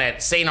was down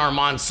at St.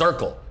 Armand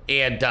Circle,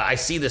 and I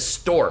see this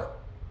store.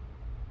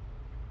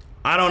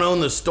 I don't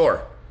own this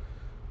store.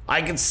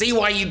 I can see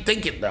why you'd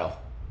think it, though.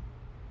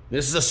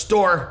 This is a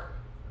store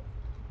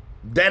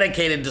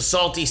dedicated to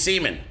salty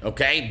semen,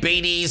 okay?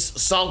 Beatty's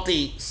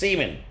salty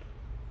semen.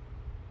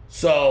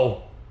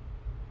 So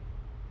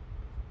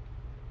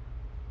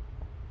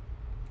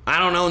I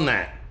don't own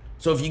that.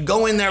 So if you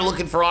go in there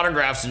looking for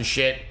autographs and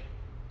shit,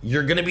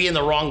 you're gonna be in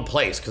the wrong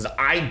place, because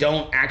I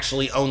don't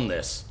actually own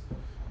this.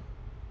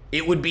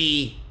 It would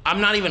be,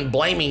 I'm not even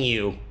blaming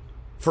you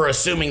for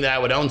assuming that I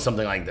would own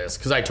something like this,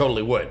 because I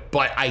totally would,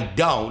 but I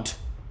don't.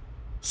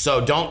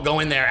 So don't go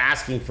in there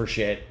asking for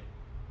shit,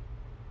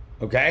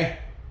 okay?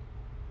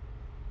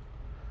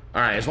 All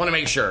right, I just want to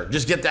make sure.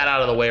 Just get that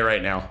out of the way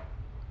right now.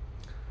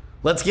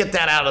 Let's get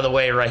that out of the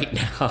way right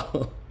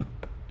now.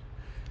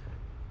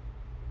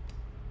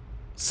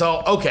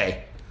 So,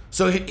 okay.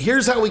 So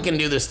here's how we can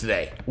do this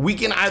today. We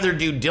can either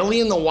do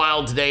Dilley in the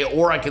Wild today,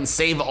 or I can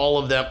save all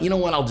of them. You know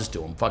what? I'll just do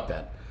them. Fuck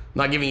that. I'm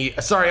not giving you...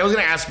 Sorry, I was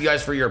going to ask you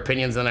guys for your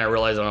opinions, and then I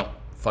realized I don't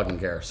fucking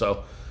care.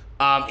 So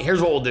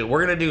here's what we'll do.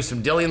 We're going to do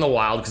some Dilley in the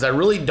Wild, because I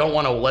really don't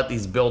want to let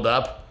these build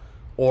up,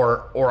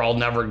 or I'll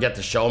never get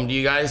to show them to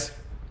you guys.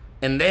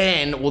 And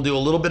then we'll do a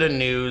little bit of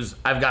news.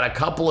 I've got a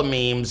couple of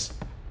memes,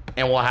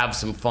 and we'll have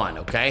some fun,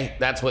 okay?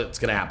 That's what's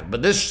gonna happen.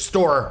 But this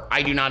store,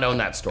 I do not own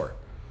that store,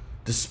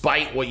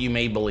 despite what you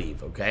may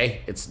believe,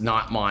 okay? It's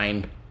not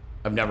mine.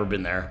 I've never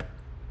been there.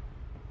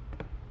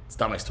 It's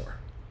not my store.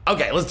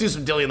 Okay, let's do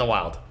some Dilley in the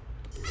Wild.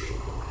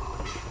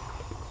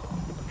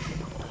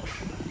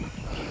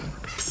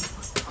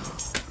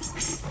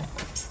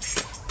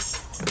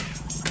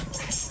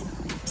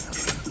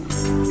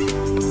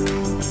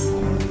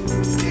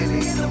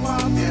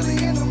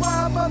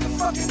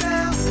 Motherfucker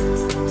now.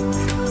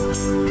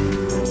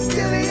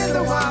 Dilley in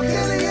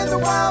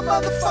the wild,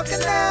 motherfucker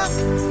now.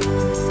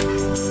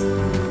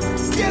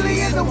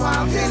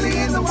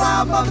 Dilley in the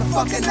wild,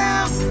 motherfucker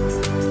now.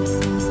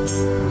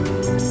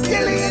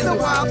 Dilley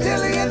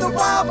in the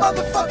wild,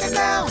 motherfucker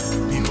now.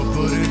 People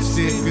putting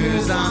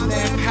stickers on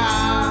their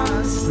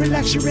cars.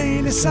 Relax your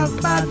anus, suck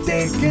my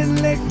dick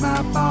and lick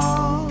my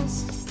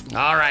balls.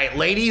 All right,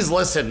 ladies,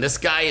 listen. This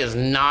guy is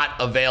not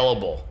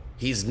available.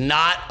 He's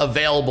not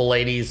available,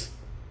 ladies.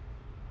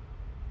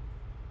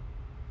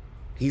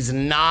 He's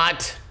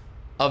not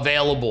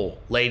available,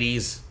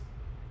 ladies.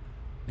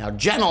 Now,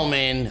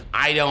 gentlemen,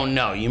 I don't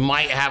know. You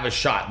might have a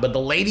shot. But the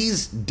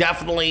ladies,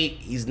 definitely,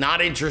 he's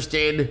not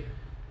interested.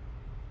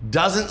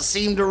 doesn't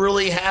seem to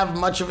really have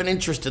much of an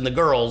interest in the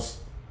girls.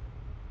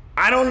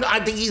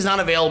 I think he's not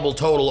available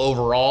total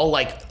overall.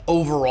 Like,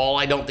 overall,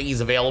 I don't think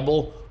he's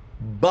available.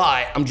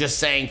 But I'm just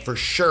saying for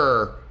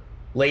sure,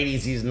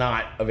 ladies, he's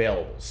not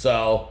available.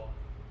 So,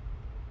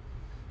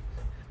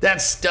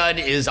 that stud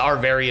is our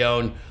very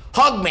own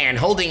Hogman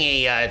holding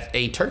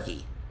a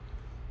turkey.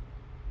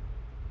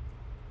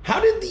 How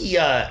did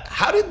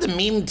the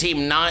meme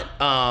team not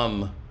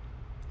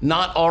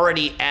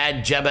already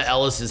add Jebba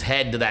Ellis's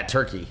head to that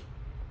turkey?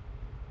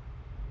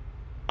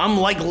 I'm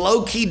like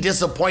low-key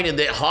disappointed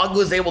that Hog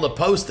was able to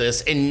post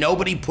this and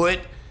nobody put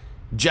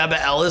Jebba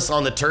Ellis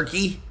on the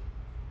turkey,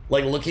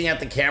 like looking at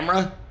the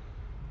camera.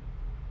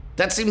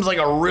 That seems like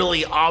a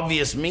really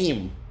obvious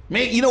meme.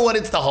 Maybe, you know what?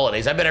 It's the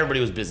holidays. I bet everybody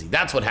was busy.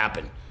 That's what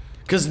happened.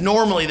 Because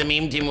normally the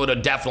meme team would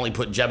have definitely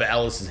put Jebba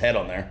Ellis's head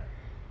on there.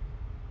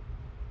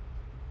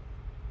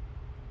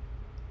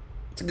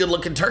 It's a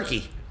good-looking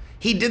turkey.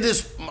 He did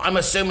this, I'm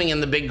assuming,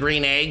 in the big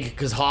green egg,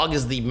 because Hog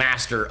is the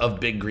master of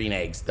big green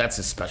eggs. That's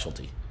his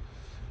specialty.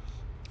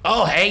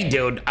 Oh, hey,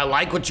 dude, I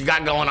like what you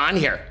got going on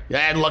here.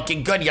 Yeah,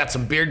 looking good. You got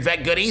some Beard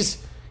Vet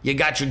goodies. You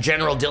got your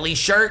General Dilley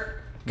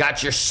shirt.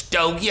 Got your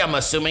Stogie, I'm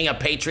assuming a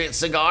Patriot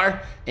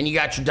cigar. And you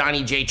got your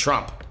Donnie J.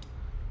 Trump.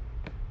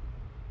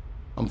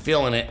 I'm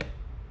feeling it.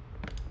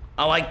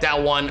 I like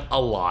that one a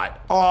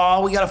lot.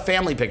 Oh, we got a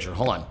family picture.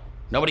 Hold on.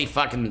 Nobody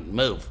fucking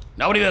move.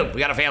 Nobody move.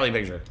 We got a family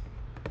picture.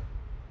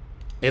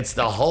 It's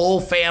the whole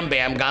fam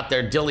bam got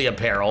their Dilley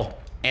apparel.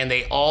 And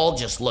they all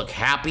just look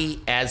happy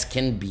as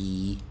can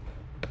be.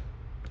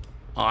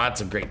 Oh,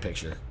 that's a great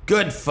picture.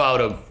 Good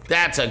photo.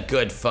 That's a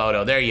good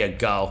photo. There you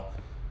go.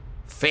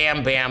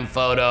 Fam bam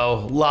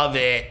photo. Love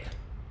it.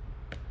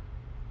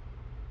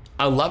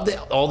 I love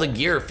that all the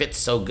gear fits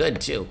so good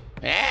too.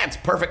 Yeah, it's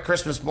perfect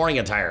Christmas morning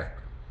attire.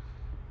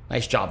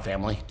 Nice job,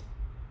 family.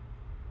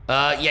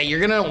 Yeah, you're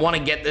gonna want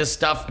to get this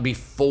stuff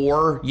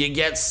before you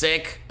get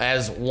sick,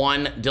 as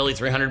one Dilley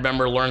 300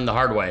 member learned the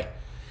hard way.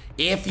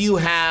 If you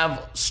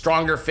have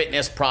Stronger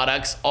Fitness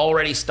products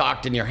already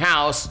stocked in your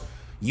house,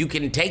 you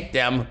can take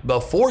them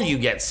before you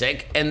get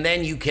sick, and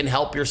then you can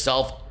help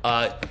yourself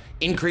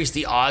increase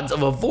the odds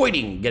of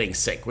avoiding getting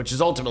sick, which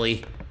is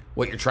ultimately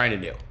what you're trying to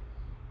do.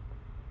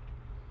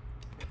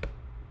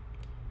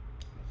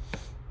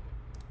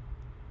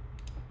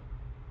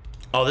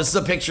 Oh, this is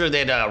a picture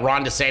that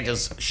Ron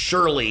DeSantis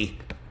surely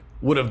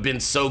would have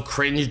been so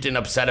cringed and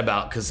upset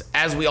about, because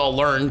as we all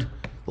learned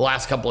the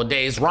last couple of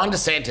days, Ron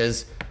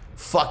DeSantis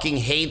fucking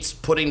hates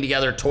putting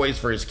together toys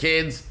for his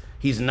kids.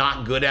 He's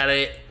not good at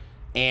it.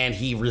 And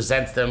he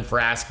resents them for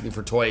asking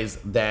for toys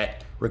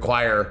that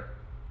require,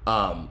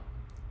 being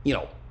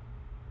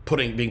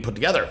put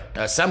together,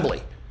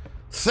 assembly.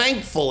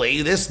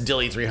 Thankfully, this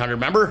Dilley 300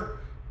 member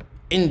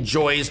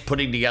enjoys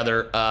putting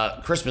together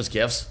Christmas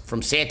gifts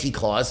from Santa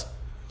Claus.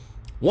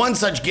 One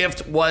such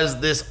gift was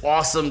this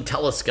awesome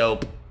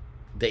telescope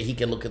that he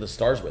can look at the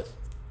stars with.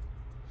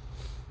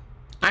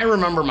 I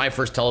remember my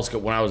first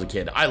telescope when I was a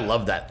kid. I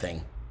loved that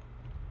thing.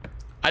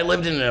 I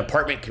lived in an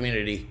apartment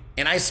community,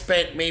 and I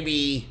spent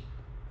maybe,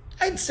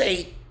 I'd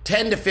say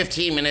 10 to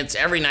 15 minutes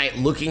every night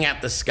looking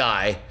at the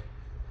sky.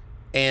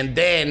 And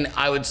then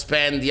I would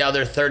spend the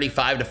other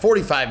 35 to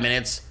 45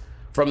 minutes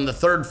from the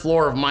third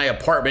floor of my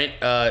apartment,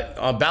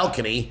 on a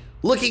balcony,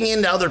 looking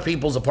into other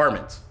people's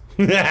apartments.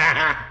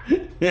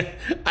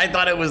 I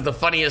thought it was the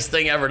funniest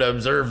thing ever to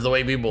observe the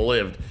way people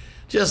lived.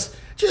 Just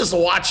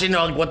watching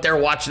what they're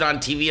watching on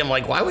TV. I'm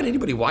like, why would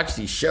anybody watch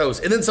these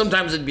shows? And then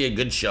sometimes it'd be a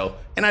good show,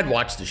 and I'd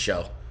watch the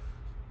show.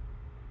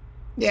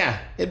 Yeah,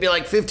 it'd be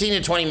like 15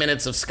 to 20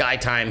 minutes of sky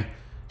time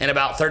and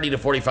about 30 to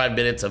 45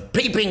 minutes of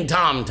peeping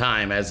Tom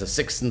time as a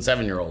 6 and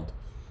 7-year-old.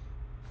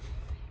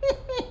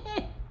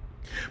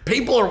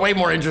 People are way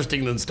more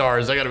interesting than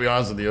stars, I gotta be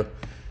honest with you.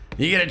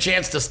 You get a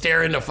chance to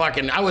stare into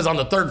I was on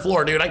the third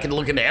floor, dude. I could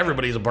look into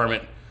everybody's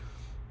apartment.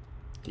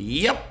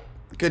 Yep,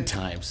 good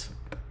times.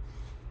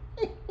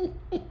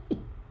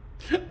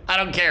 I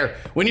don't care.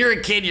 When you're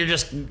a kid, you're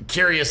just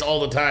curious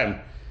all the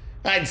time.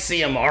 I'd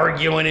see them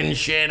arguing and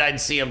shit.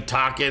 I'd see them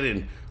talking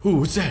and, ooh,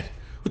 what's that?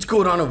 What's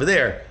going on over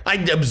there?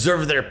 I'd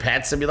observe their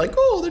pets and be like,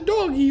 oh, the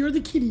doggy or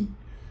the kitty.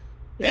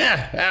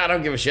 Yeah, I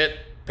don't give a shit.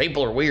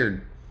 People are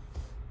weird.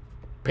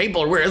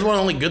 People are weird. That's one of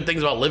the only good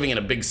things about living in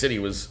a big city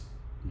was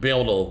being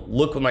able to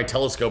look with my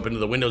telescope into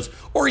the windows.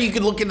 Or you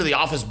could look into the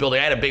office building.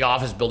 I had a big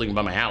office building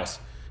by my house.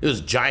 It was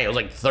giant. It was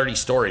like 30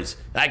 stories.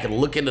 I could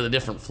look into the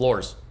different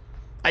floors.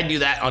 I'd do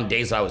that on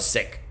days I was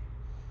sick.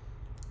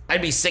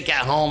 I'd be sick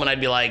at home and I'd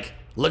be like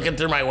looking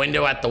through my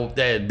window at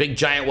the big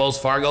giant Wells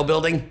Fargo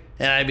building,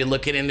 and I'd be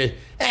looking into,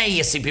 hey,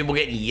 you see people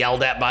getting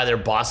yelled at by their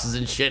bosses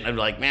and shit, and I'd be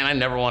like, man, I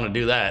never want to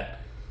do that.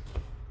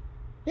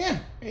 Yeah,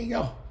 there you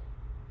go.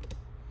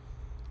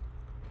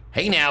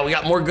 Hey, now we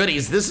got more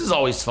goodies. This is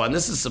always fun.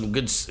 This is some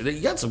good,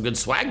 you got some good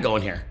swag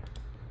going here.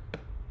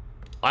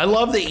 I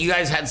love that you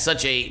guys had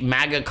such a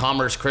MAGA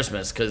commerce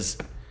Christmas, because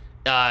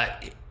a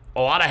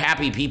lot of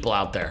happy people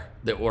out there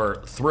that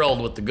were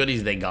thrilled with the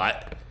goodies they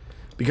got,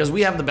 because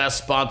we have the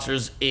best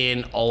sponsors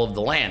in all of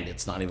the land.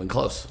 It's not even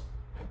close.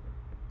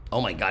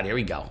 Oh my God, here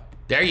we go.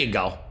 There you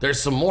go.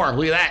 There's some more.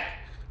 Look at that.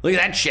 Look at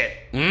that shit.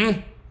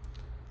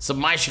 Some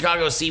My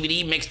Chicago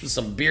CBD mixed with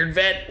some Beard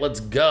Vet. Let's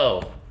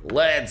go.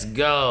 Let's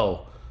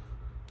go.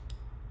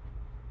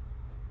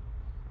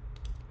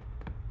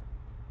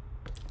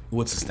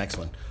 What's this next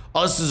one?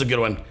 Oh, this is a good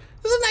one.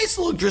 This is a nice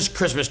little just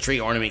Christmas tree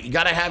ornament. You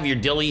got to have your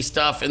Dilley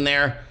stuff in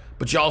there,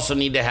 but you also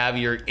need to have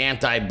your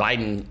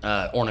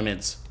anti-Biden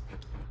ornaments,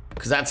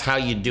 because that's how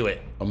you do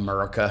it,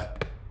 America.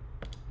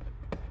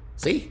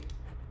 See?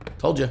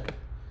 Told you.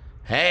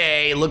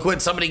 Hey, look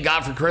what somebody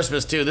got for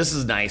Christmas, too. This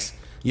is nice.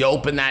 You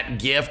open that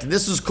gift.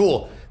 This is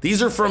cool.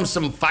 These are from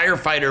some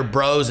firefighter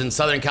bros in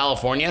Southern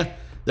California.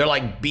 They're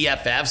like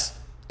BFFs.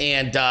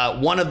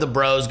 And one of the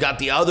bros got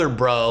the other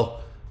bro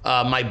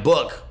my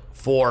book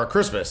for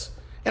Christmas.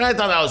 And I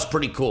thought that was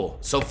pretty cool.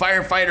 So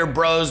firefighter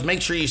bros,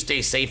 make sure you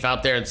stay safe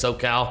out there in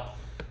SoCal.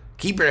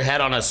 Keep your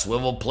head on a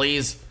swivel,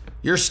 please.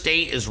 Your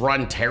state is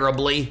run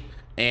terribly.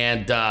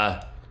 And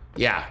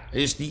yeah,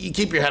 you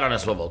keep your head on a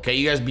swivel, okay?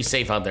 You guys be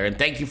safe out there. And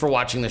thank you for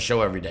watching the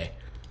show every day.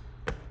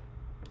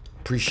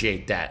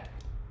 Appreciate that.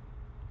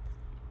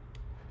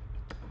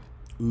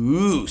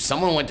 Ooh,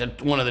 someone went to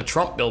one of the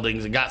Trump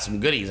buildings and got some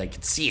goodies. I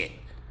could see it.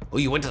 Oh,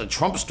 you went to the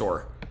Trump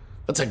store.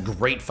 That's a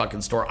great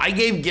fucking store. I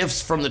gave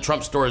gifts from the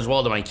Trump store as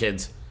well to my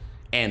kids,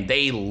 and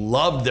they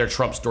loved their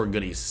Trump store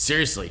goodies.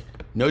 Seriously,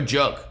 no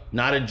joke,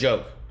 not a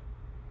joke.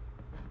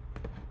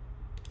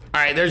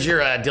 All right, there's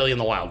your Dilley in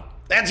the Wild.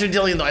 That's your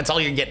Dilley in the. That's all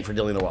you're getting for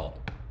Dilley in the Wild,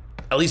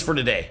 at least for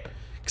today.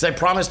 Because I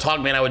promised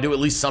Hogman I would do at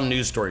least some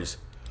news stories.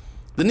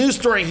 The news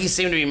story he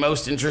seemed to be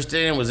most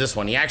interested in was this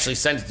one. He actually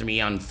sent it to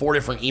me on 4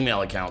 different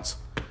email accounts,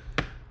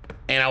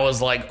 and I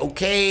was like,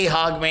 okay,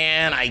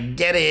 Hogman, I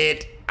get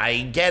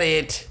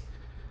it.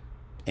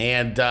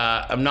 And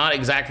I'm not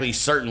exactly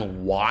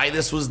certain why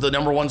this was the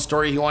number one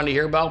story he wanted to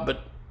hear about,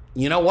 but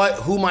you know what?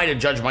 Who am I to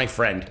judge my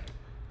friend?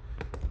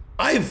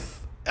 I'm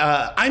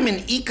an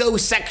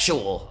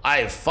ecosexual.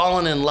 I've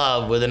fallen in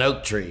love with an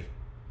oak tree.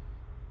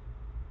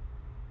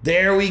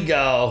 There we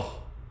go.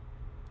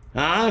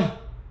 Huh?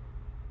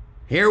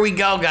 Here we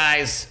go,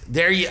 guys.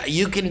 There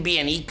you can be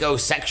an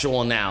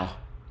ecosexual now.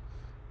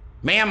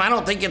 Ma'am, I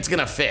don't think it's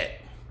gonna fit.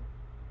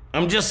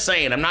 I'm just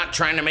saying, I'm not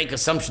trying to make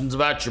assumptions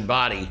about your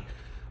body.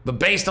 But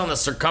based on the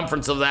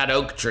circumference of that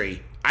oak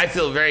tree, I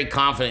feel very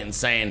confident in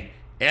saying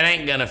it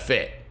ain't gonna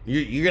fit.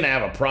 You're gonna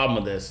have a problem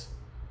with this.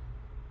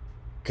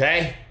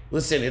 Okay?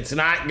 Listen, it's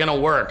not gonna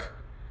work.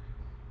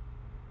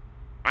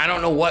 I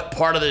don't know what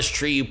part of this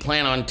tree you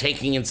plan on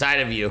taking inside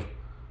of you,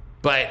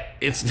 but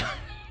it's not.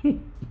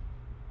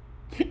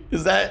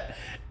 Is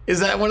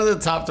that one of the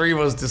top 3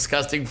 most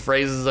disgusting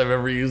phrases I've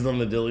ever used on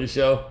the Dilley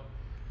Show?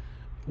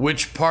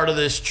 Which part of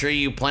this tree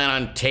you plan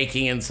on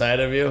taking inside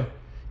of you?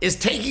 Is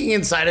taking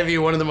inside of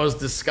you one of the most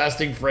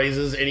disgusting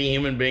phrases any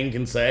human being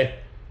can say?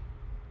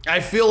 I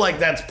feel like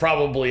that's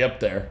probably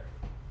up there,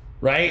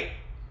 right?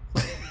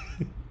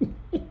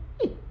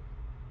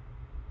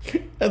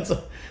 That's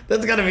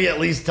got to be at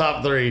least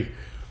top 3.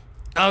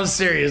 I'm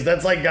serious.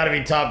 That's like got to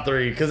be top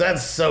 3 because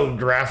that's so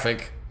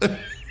graphic.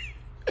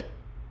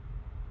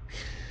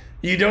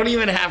 You don't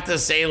even have to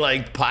say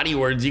like potty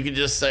words. You can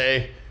just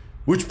say,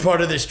 which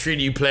part of this tree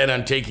do you plan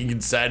on taking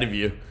inside of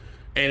you?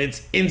 And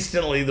it's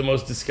instantly the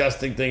most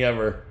disgusting thing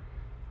ever.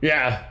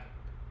 Yeah.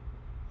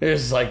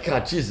 It's like,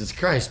 God, Jesus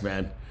Christ,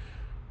 man.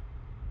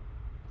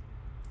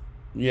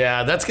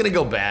 Yeah, that's going to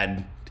go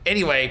bad.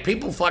 Anyway,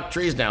 people fuck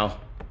trees now.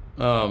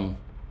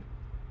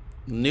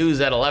 News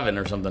at 11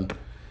 or something.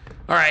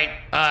 All right.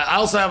 I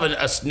also have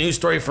a news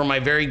story from my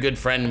very good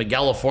friend,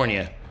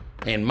 Miguelifornia.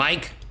 And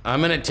Mike,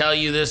 I'm going to tell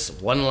you this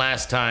one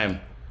last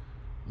time.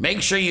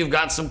 Make sure you've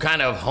got some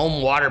kind of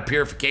home water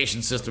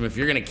purification system if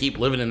you're going to keep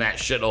living in that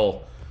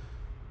shithole.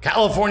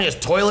 California's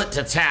toilet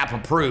to tap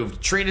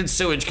approved. Treated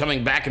sewage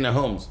coming back into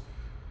homes.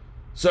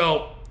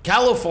 So,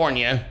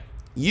 California,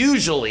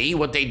 usually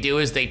what they do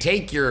is they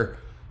take your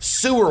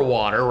sewer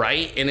water,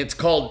 right? And then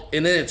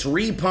it's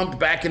repumped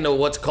back into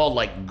what's called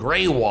like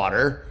gray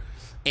water.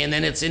 And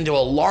then it's into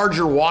a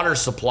larger water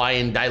supply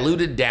and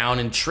diluted down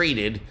and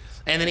treated.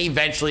 And then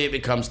eventually it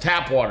becomes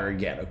tap water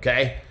again,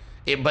 okay?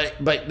 But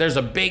there's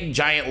a big,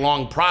 giant,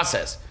 long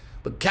process.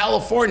 But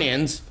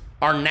Californians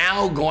are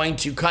now going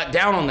to cut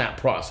down on that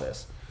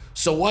process.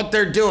 So what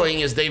they're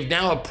doing is they've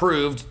now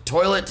approved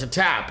toilet to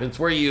tap. It's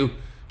where you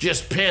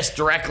just piss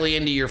directly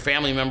into your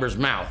family member's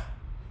mouth.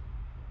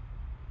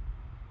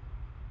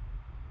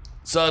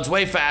 So it's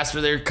way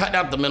faster. They're cutting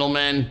out the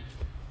middlemen,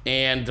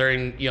 and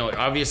they're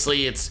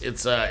obviously it's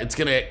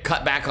going to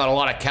cut back on a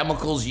lot of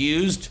chemicals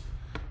used,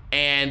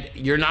 and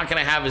you're not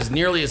going to have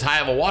nearly as high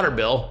of a water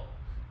bill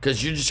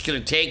because you're just going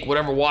to take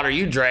whatever water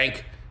you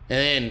drank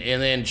and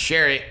then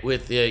share it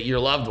with your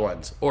loved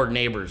ones or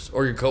neighbors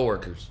or your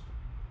coworkers.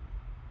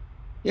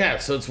 Yeah,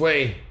 so it's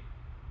way.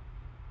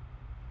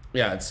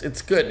 Yeah,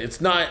 it's good. It's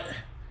not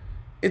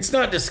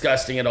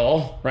disgusting at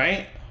all,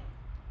 right?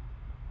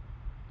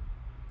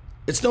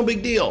 It's no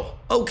big deal.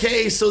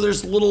 Okay, so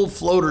there's little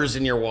floaters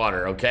in your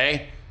water,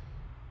 okay?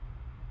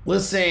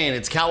 Listen,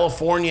 it's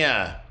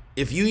California.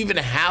 If you even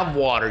have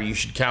water, you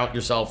should count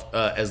yourself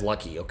as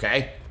lucky,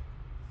 okay?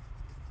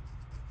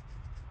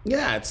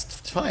 Yeah,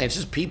 it's fine. It's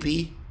just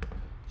pee-pee.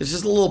 It's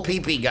just a little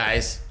pee-pee,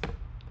 guys.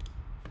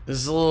 This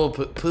is a little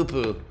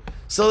poo-poo.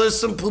 So there's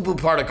some poo-poo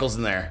particles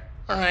in there.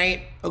 All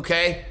right,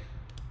 okay.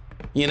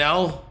 You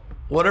know,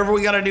 whatever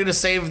we got to do to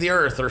save the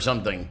earth or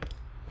something.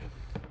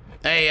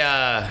 Hey,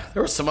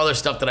 there was some other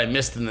stuff that I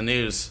missed in the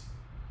news.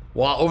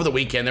 Well, over the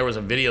weekend, there was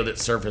a video that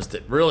surfaced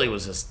that really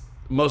was the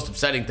most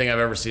upsetting thing I've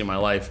ever seen in my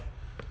life.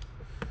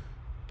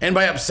 And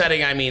by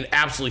upsetting, I mean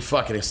absolutely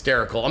fucking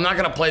hysterical. I'm not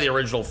going to play the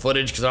original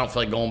footage because I don't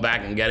feel like going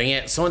back and getting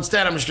it. So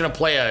instead, I'm just going to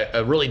play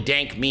a really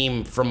dank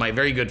meme from my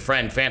very good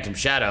friend, Phantom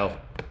Shadow,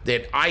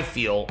 that I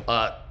feel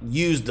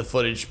used the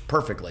footage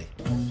perfectly.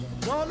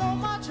 Don't know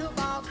much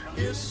about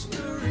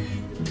history.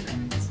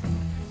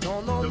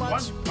 Don't know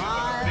much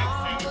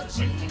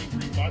biology.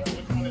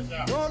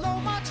 Don't know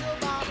much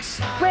about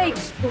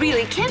science. Ray,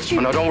 really, can't you?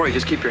 Oh, no, don't worry.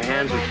 Just keep your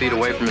hands and feet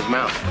away from his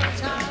mouth.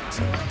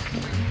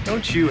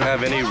 Don't you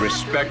have any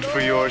respect for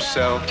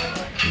yourself?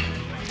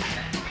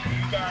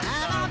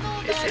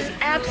 This is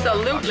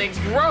absolutely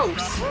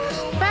gross.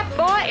 That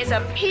boy is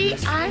a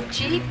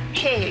P.I.G.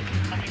 pig.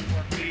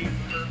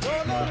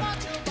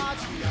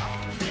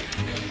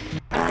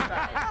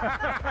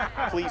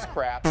 Please,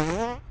 crap.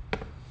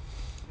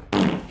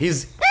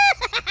 He's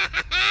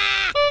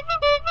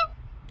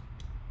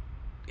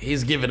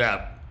given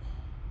up.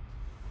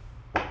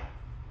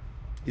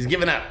 He's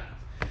given up.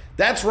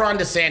 That's Ron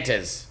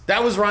DeSantis.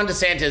 That was Ron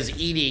DeSantis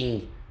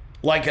eating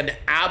like an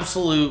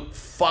absolute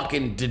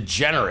fucking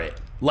degenerate.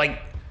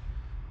 Like,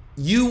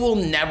 you will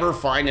never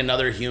find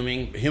another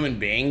human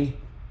being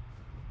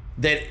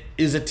that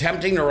is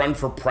attempting to run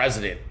for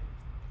president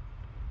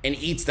and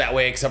eats that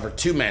way except for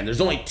two men.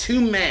 There's only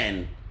two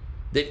men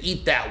that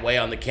eat that way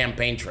on the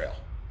campaign trail.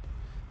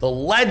 The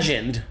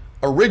legend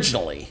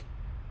originally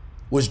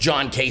was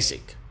John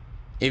Kasich.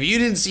 If you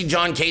didn't see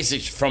John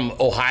Kasich from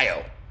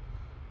Ohio,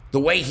 the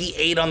way he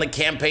ate on the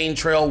campaign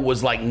trail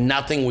was like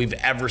nothing we've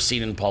ever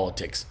seen in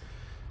politics.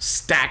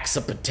 Stacks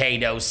of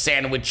potatoes,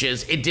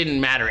 sandwiches, it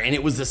didn't matter. And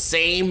it was the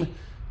same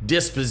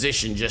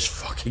disposition. Just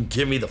fucking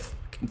give me the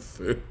fucking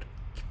food.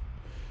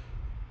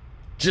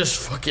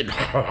 Just fucking.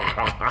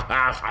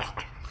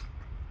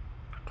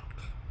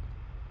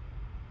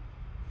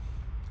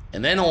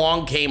 And then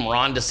along came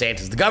Ron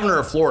DeSantis, the governor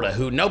of Florida,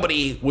 who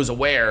nobody was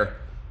aware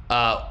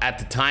at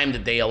the time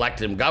that they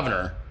elected him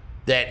governor,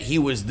 that he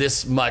was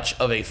this much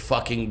of a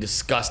fucking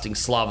disgusting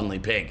slovenly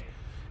pig.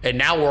 And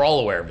now we're all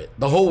aware of it.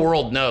 The whole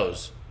world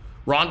knows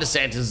Ron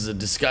DeSantis is a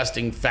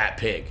disgusting fat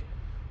pig.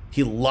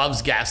 He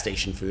loves gas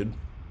station food.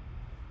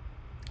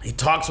 He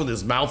talks with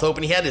his mouth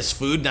open. He had his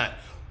food, not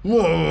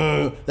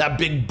that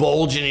big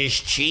bulge in his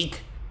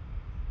cheek.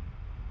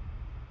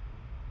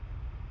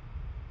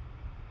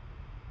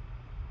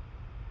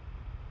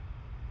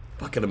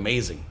 Fucking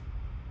amazing.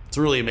 It's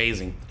really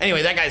amazing.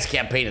 Anyway, that guy's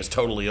campaign is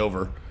totally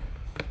over.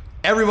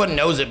 Everyone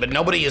knows it, but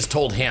nobody has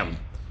told him.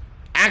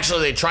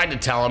 Actually, they tried to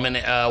tell him,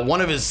 and one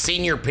of his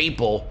senior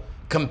people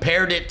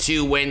compared it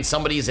to when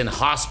somebody's in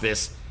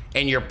hospice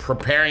and you're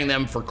preparing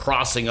them for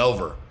crossing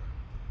over.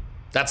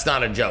 That's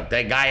not a joke.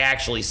 That guy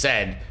actually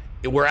said,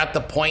 we're at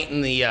the point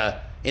in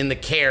the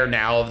care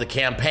now of the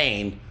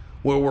campaign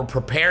where we're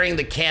preparing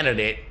the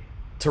candidate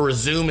to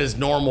resume his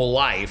normal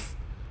life,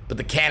 but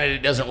the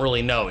candidate doesn't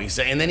really know. He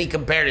said, and then he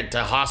compared it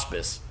to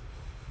hospice,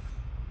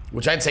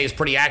 which I'd say is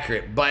pretty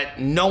accurate, but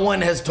no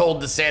one has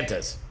told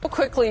DeSantis. Real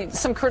quickly,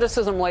 some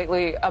criticism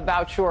lately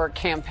about your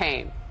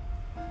campaign.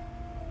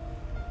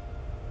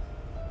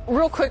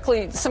 Real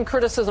quickly, some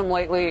criticism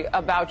lately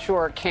about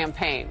your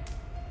campaign.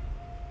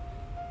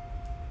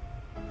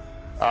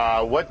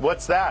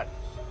 What's that?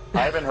 I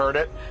haven't heard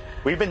it.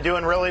 We've been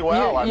doing really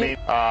well.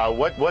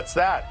 What's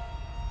that?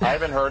 I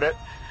haven't heard it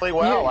really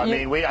well. I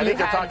think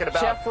you're talking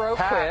about Jeff Rowe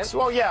PACs. quit.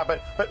 Well, yeah,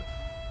 but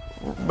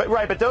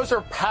right, but those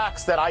are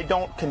PACs that I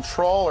don't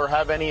control or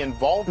have any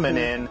involvement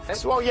in.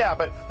 Well, yeah,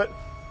 but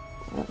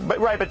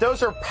right, but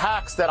those are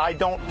PACs that I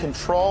don't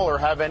control or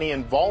have any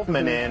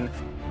involvement in.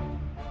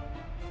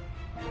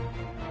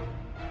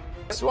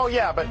 Well,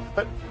 yeah, but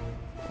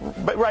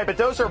right, but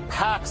those are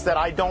PACs that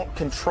I don't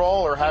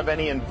control or have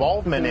any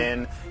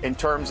involvement in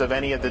terms of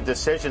any of the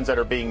decisions that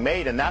are being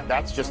made, and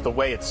that's just the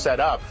way it's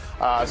set up.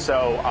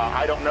 So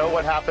I don't know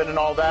what happened and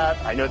all that.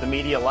 I know the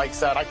media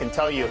likes that. I can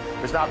tell you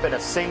there's not been a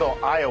single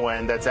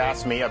Iowan that's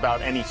asked me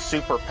about any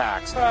super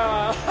PACs.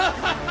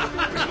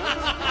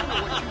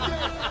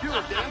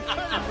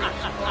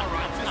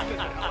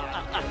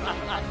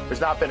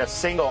 There's not been a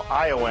single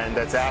Iowan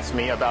that's asked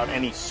me about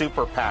any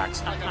super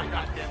PACs.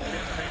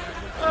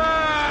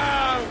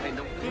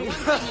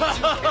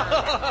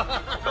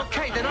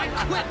 Okay, then I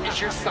quit as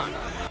your son.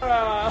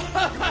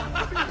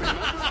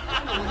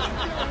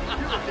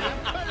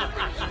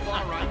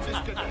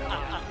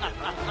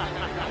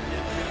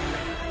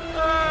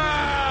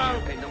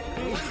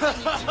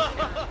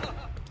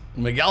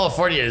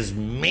 California is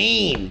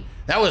mean.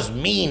 That was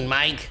mean,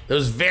 Mike. That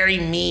was very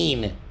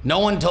mean. No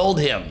one told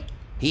him.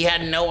 He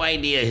had no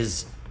idea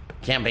his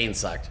campaign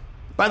sucked.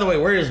 By the way,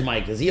 where is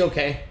Mike? Is he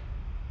okay?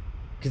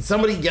 Can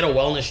somebody get a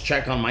wellness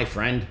check on my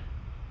friend?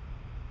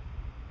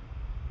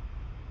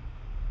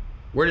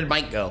 Where did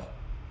Mike go?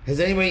 Has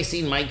anybody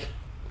seen Mike?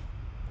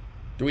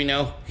 Do we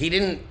know?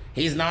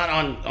 He's not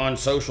on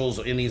socials,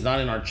 and he's not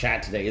in our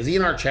chat today. Is he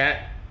in our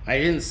chat? I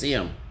didn't see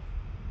him.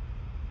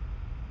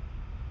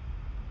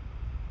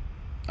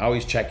 I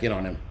always check in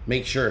on him.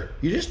 Make sure.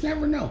 You just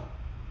never know.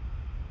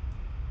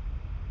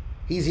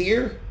 He's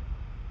here?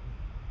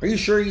 Are you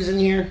sure he's in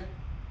here?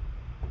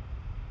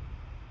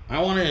 I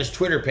went on his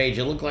Twitter page.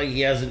 It looked like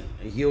he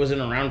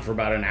wasn't around for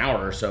about an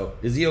hour or so.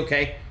 Is he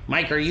okay?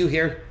 Mike, are you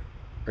here?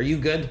 Are you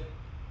good?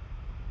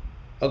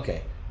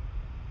 Okay.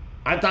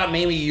 I thought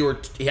maybe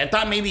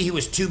he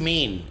was too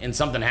mean and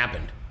something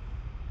happened.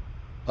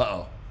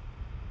 Uh-oh.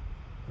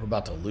 We're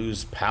about to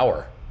lose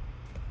power.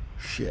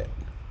 Shit.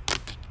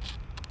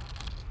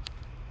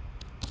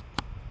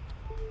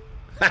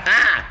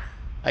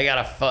 I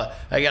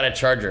got a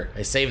charger.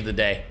 I saved the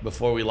day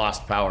before we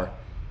lost power.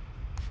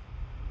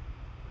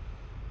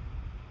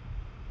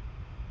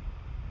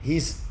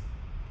 He's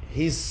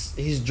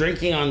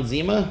drinking on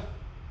Zima.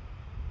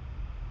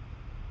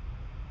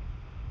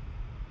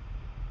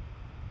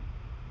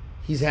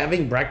 He's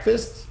having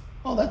breakfast?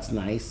 Oh, that's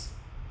nice.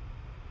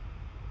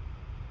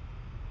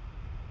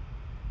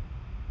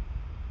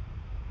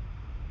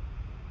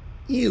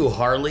 Ew,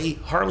 Harley.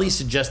 Harley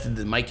suggested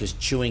that Mike is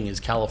chewing his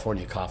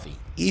California coffee.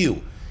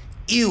 Ew.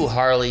 Ew,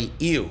 Harley.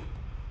 Ew.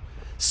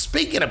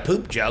 Speaking of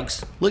poop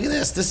jokes, look at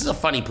this. This is a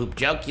funny poop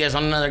joke. You guys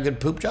want another good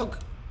poop joke?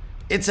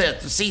 It's a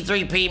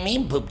C3P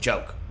meme poop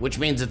joke, which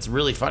means it's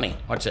really funny.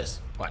 Watch this.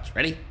 Watch.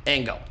 Ready?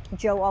 And go.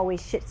 Joe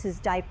always shits his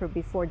diaper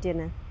before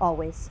dinner.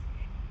 Always.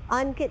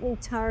 I'm getting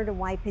tired of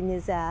wiping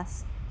his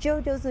ass. Joe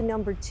does a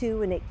number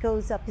 2 and it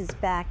goes up his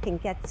back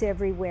and gets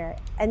everywhere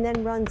and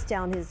then runs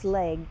down his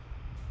leg.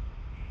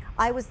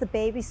 I was the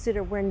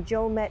babysitter when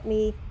Joe met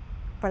me,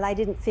 but I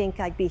didn't think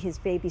I'd be his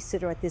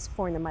babysitter at this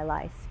point in my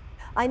life.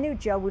 I knew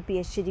Joe would be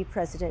a shitty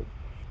president,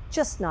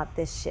 just not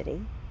this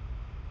shitty.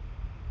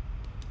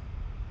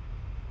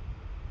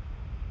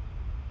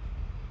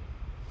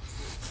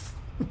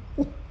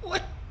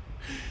 What?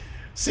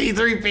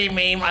 C3P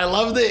meme. I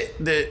love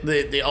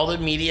the all the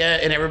media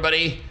and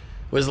everybody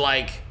was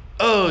like,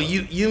 oh,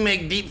 you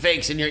make deep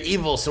fakes and you're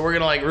evil, so we're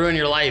gonna like ruin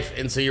your life.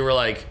 And so you were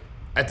like,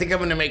 I think I'm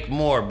gonna make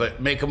more,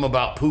 but make them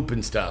about poop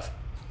and stuff.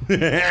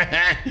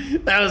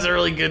 That was a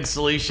really good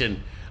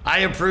solution. I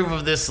approve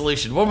of this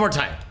solution. One more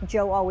time.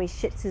 Joe always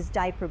shits his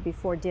diaper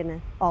before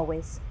dinner.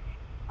 Always.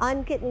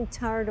 I'm getting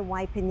tired of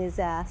wiping his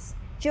ass.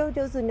 Joe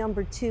does a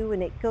number 2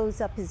 and it goes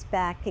up his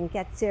back and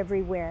gets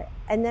everywhere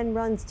and then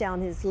runs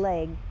down his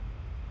leg.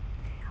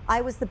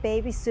 I was the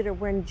babysitter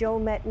when Joe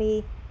met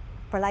me,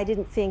 but I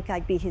didn't think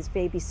I'd be his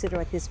babysitter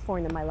at this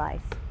point in my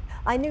life.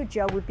 I knew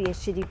Joe would be a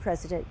shitty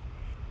president,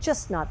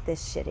 just not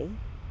this shitty.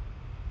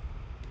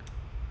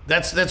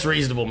 That's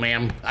reasonable,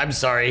 ma'am. I'm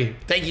sorry.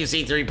 Thank you,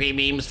 C3P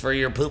memes, for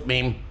your poop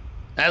meme.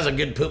 That was a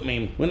good poop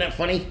meme. Wasn't that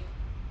funny?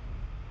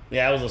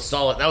 Yeah, that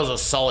was a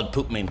solid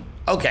poop meme.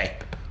 Okay,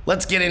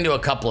 let's get into a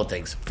couple of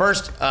things.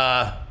 First,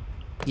 yeah,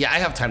 I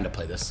have time to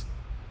play this.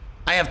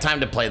 I have time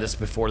to play this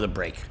before the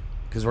break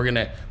because we're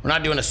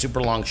not doing a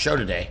super long show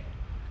today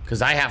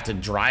because I have to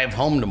drive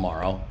home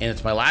tomorrow and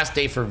it's my last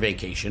day for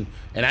vacation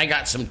and I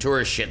got some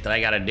tourist shit that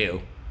I got to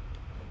do.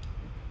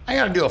 I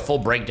got to do a full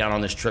breakdown on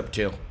this trip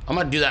too. I'm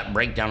going to do that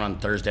breakdown on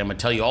Thursday. I'm going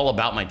to tell you all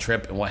about my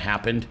trip and what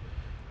happened.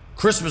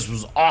 Christmas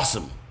was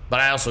awesome, but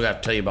I also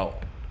got to tell you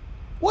about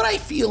what I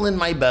feel in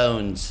my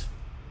bones.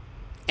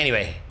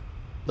 Anyway,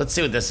 let's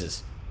see what this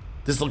is.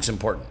 This looks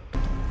important.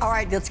 All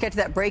right, let's get to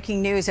that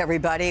breaking news,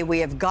 everybody. We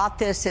have got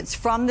this. It's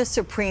from the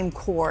Supreme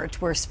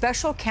Court, where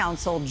special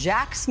counsel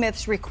Jack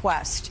Smith's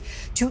request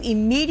to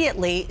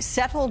immediately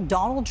settle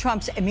Donald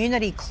Trump's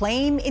immunity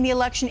claim in the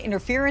election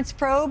interference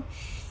probe,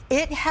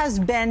 it has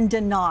been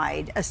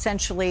denied,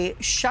 essentially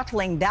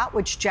shuttling that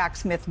which Jack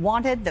Smith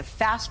wanted, the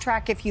fast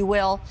track, if you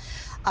will,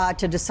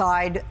 to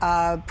decide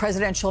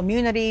presidential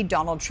immunity.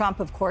 Donald Trump,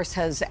 of course,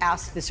 has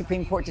asked the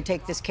Supreme Court to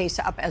take this case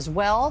up as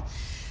well.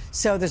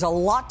 So there's a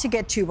lot to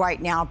get to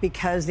right now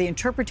because the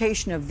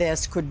interpretation of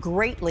this could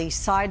greatly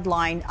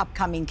sideline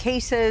upcoming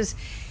cases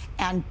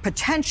and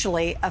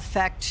potentially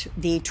affect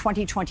the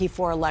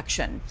 2024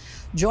 election.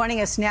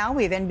 Joining us now,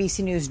 we have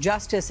NBC News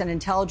Justice and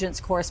Intelligence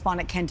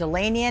correspondent Ken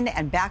Dilanian,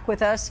 and back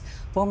with us,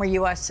 former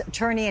U.S.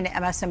 Attorney and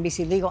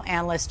MSNBC legal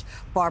analyst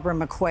Barbara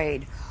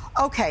McQuaid.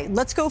 Okay,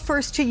 let's go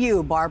first to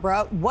you,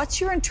 Barbara.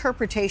 What's your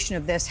interpretation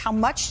of this? How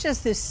much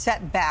does this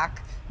set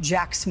back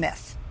Jack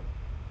Smith?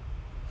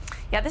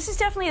 Yeah, this is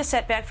definitely a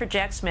setback for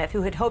Jack Smith,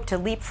 who had hoped to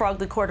leapfrog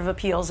the Court of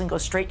Appeals and go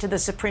straight to the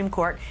Supreme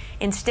Court.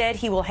 Instead,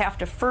 he will have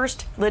to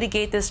first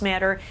litigate this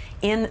matter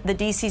in the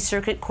D.C.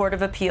 Circuit Court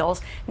of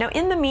Appeals. Now,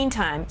 in the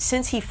meantime,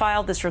 since he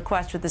filed this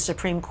request with the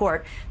Supreme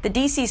Court, the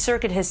D.C.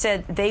 Circuit has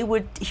said they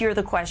would hear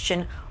the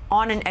question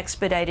on an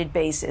expedited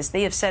basis.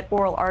 They have set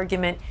oral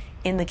argument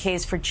in the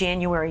case for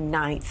January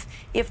 9th.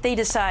 If they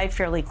decide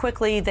fairly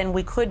quickly, then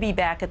we could be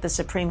back at the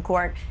Supreme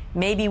Court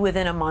maybe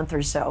within a month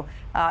or so,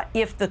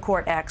 if the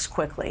court acts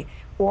quickly.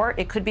 Or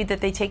it could be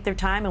that they take their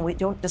time and we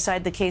don't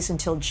decide the case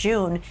until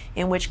June,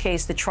 in which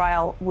case the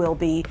trial will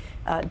be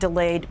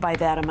delayed by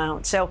that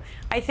amount. So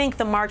I think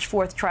the March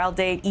 4th trial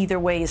date, either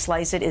way you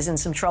slice it, is in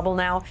some trouble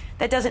now.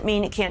 That doesn't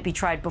mean it can't be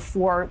tried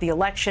before the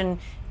election,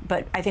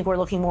 but I think we're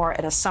looking more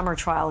at a summer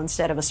trial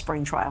instead of a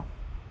spring trial.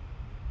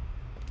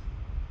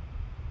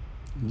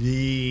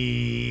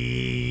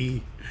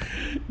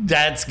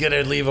 That's going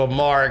to leave a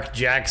mark,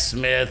 Jack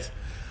Smith.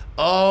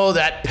 Oh,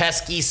 that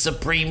pesky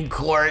Supreme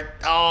Court.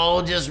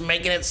 Oh, just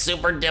making it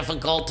super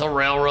difficult to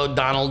railroad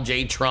Donald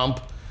J. Trump.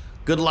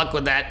 Good luck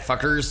with that,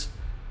 fuckers.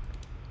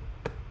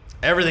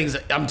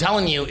 I'm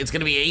telling you, it's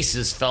going to be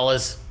aces,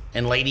 fellas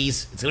and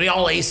ladies. It's going to be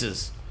all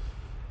aces.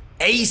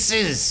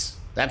 Aces.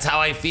 That's how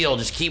I feel.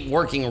 Just keep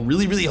working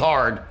really, really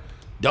hard.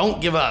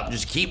 Don't give up.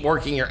 Just keep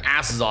working your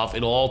asses off.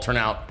 It'll all turn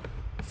out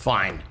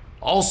fine.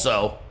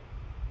 Also,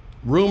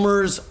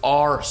 rumors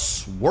are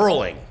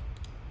swirling.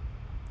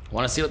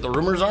 Want to see what the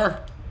rumors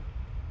are?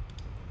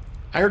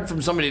 I heard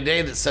from somebody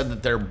today that said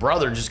that their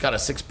brother just got a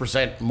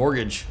 6%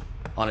 mortgage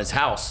on his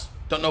house.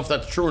 Don't know if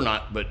that's true or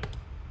not, but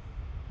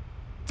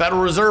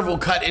Federal Reserve will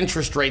cut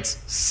interest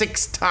rates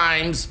 6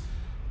 times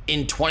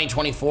in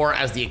 2024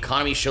 as the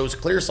economy shows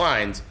clear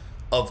signs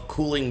of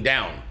cooling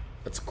down.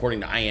 That's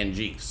according to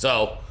ING.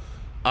 So,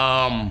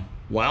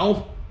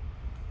 well,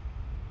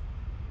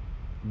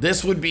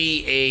 this would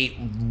be a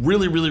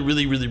really, really,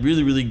 really, really,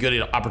 really, really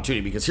good opportunity,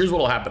 because here's what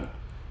will happen.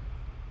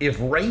 If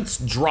rates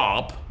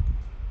drop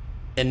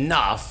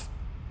enough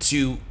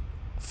to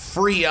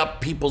free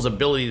up people's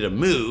ability to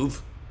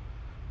move,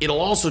 it'll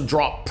also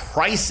drop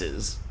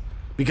prices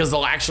because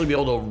they'll actually be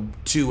able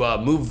to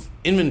move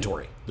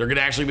inventory. They're going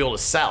to actually be able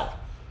to sell.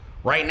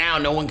 Right now,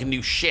 no one can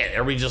do shit.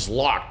 Everybody's just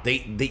locked. They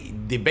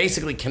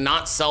basically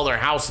cannot sell their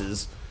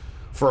houses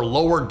for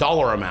lower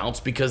dollar amounts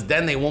because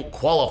then they won't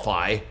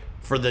qualify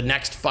for the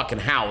next fucking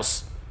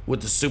house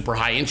with the super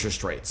high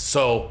interest rates.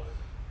 So,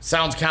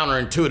 sounds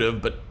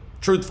counterintuitive, but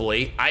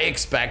truthfully, I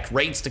expect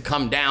rates to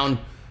come down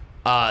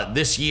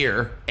this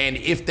year, and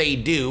if they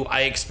do,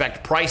 I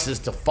expect prices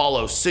to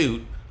follow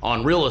suit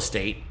on real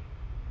estate,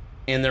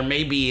 and there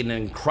may be an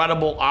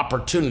incredible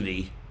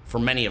opportunity for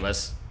many of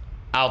us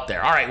out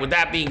there. All right, with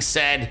that being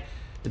said,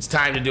 it's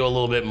time to do a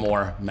little bit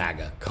more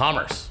MAGA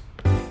commerce.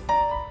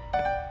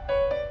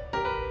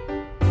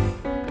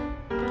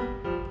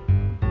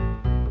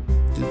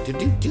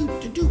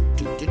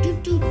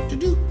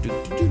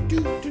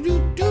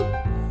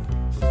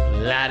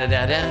 La da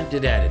da da da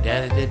da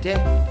da da da da.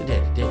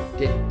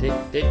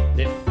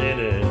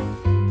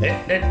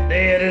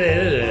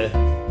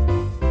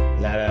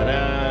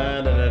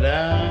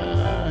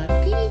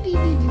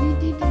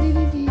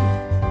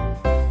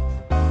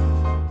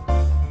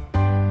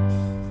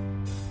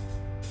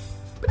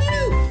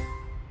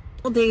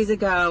 Days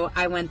ago,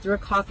 I went through a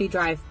coffee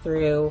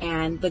drive-thru,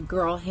 and the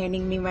girl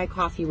handing me my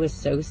coffee was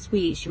so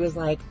sweet. She was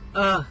like,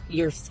 "Oh,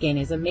 your skin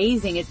is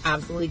amazing. It's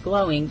absolutely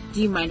glowing.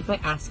 Do you mind if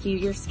I ask you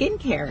your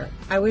skincare?"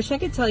 I wish I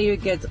could tell you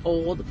it gets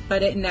old,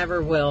 but it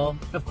never will.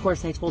 Of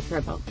course, I told her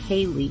about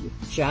Kaylee,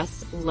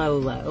 Just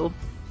Lolo,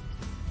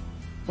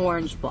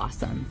 Orange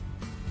Blossom.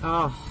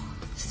 Oh,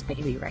 this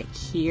baby right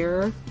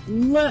here.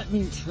 Let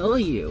me tell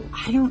you,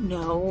 I don't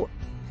know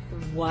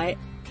what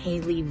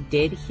Kaylee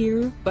did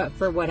here, but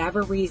for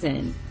whatever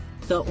reason,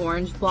 the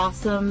Orange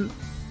Blossom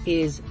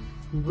is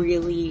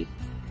really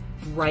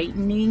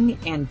brightening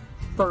and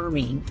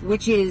firming,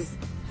 which is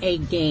a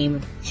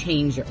game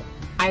changer.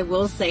 I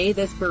will say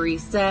this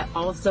barista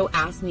also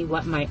asked me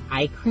what my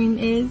eye cream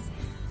is,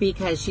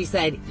 because she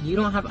said, you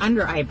don't have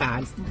under eye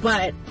bags,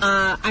 but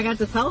I got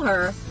to tell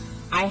her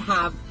I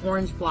have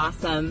Orange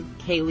Blossom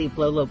Kaylee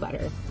Lolo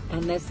Butter,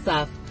 and this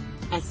stuff,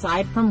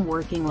 aside from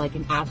working like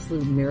an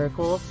absolute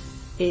miracle,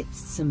 it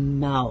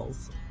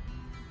smells,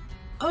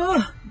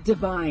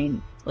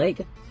 divine.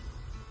 Like,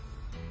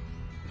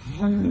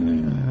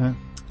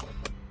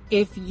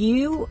 if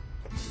you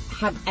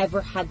have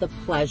ever had the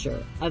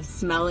pleasure of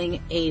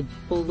smelling a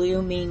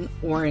blooming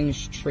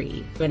orange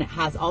tree when it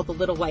has all the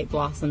little white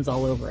blossoms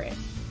all over it,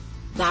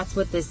 that's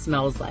what this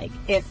smells like.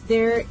 If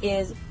there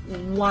is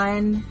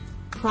one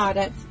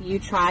product you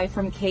try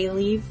from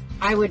Kaylee,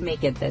 I would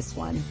make it this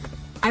one.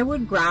 I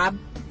would grab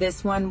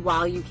this one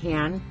while you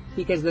can,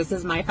 because this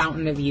is my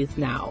fountain of youth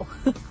now.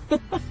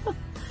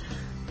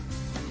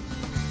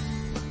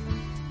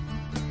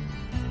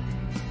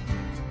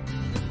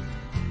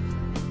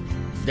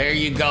 There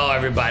you go,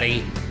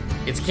 everybody.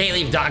 It's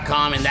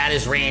Kayleaf.com, and that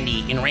is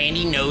Randy. And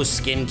Randy knows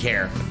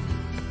skincare.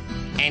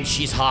 And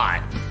she's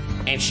hot.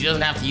 And she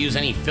doesn't have to use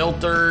any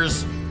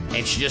filters.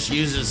 And she just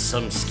uses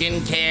some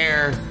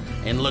skincare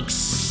and looks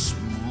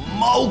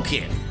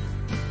smoking.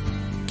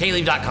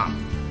 Kayleaf.com.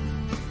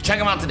 Check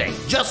them out today.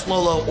 Just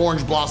Lolo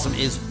Orange Blossom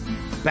is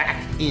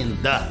back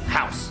in the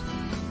house.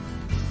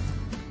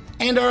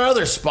 And our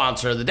other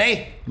sponsor of the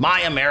day,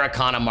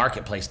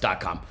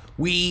 MyAmericanaMarketplace.com.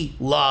 We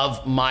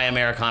love My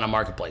Americana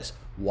Marketplace.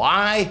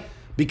 Why?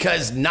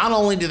 Because not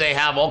only do they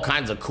have all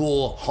kinds of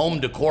cool home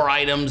decor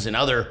items and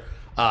other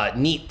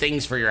neat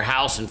things for your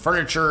house and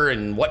furniture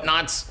and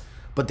whatnots,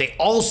 but they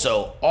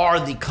also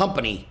are the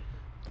company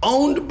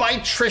owned by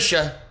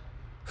Trisha,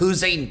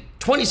 who's a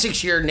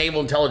 26-year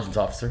naval intelligence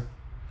officer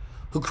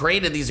who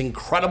created these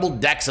incredible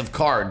decks of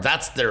cards.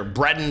 That's their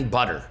bread and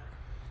butter.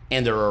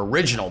 And they're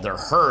original, they're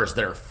hers,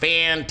 they're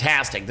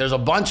fantastic. There's a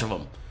bunch of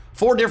them.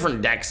 4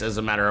 different decks, as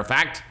a matter of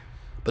fact.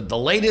 But the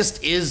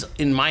latest is,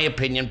 in my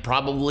opinion,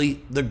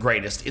 probably the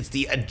greatest. It's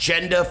the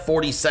Agenda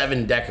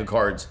 47 deck of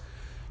cards.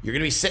 You're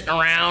gonna be sitting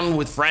around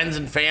with friends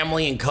and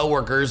family and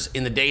coworkers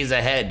in the days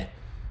ahead,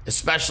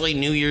 especially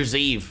New Year's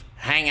Eve,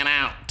 hanging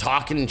out,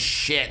 talking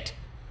shit.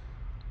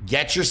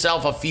 Get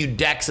yourself a few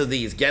decks of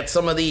these. Get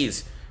some of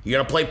these. You're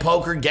gonna play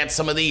poker? Get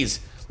some of these.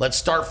 Let's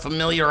start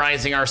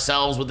familiarizing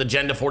ourselves with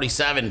Agenda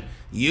 47.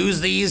 Use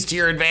these to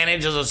your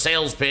advantage as a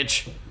sales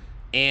pitch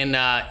in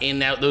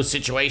those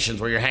situations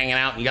where you're hanging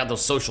out and you got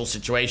those social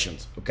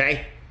situations,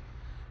 okay?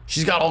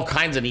 She's got all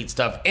kinds of neat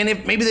stuff. And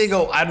if maybe they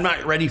go, I'm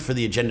not ready for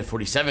the Agenda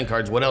 47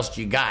 cards, what else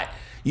do you got?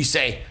 You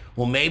say,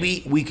 well,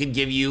 maybe we could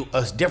give you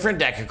a different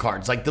deck of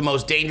cards, like the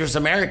Most Dangerous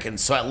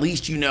Americans, so at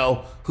least you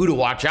know who to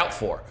watch out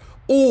for.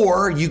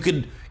 Or you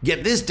could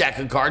get this deck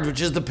of cards,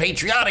 which is the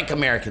Patriotic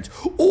Americans.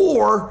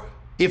 Or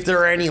if there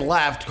are any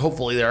left,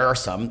 hopefully there are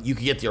some, you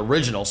can get the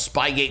original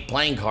Spygate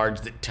playing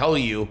cards that tell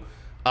you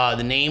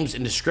the names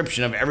and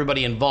description of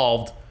everybody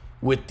involved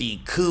with the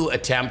coup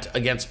attempt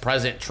against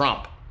President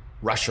Trump.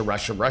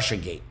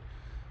 Russiagate.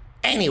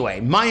 Anyway,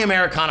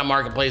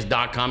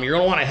 MyAmericanaMarketplace.com. You're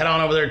going to want to head on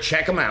over there,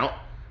 check them out.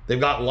 They've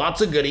got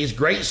lots of goodies,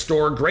 great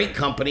store, great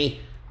company,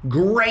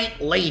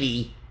 great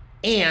lady,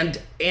 and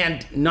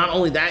not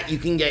only that, you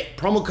can get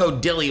promo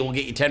code Dilley will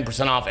get you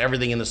 10% off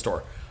everything in the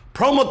store.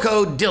 Promo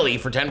code Dilley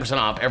for 10%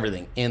 off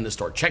everything in the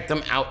store. Check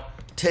them out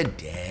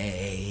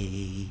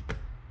today.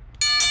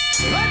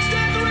 Let's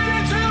get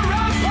ready to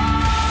rumble!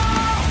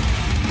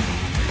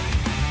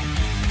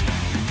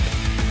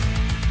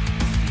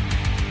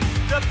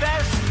 The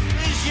best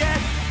is yet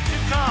to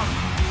come.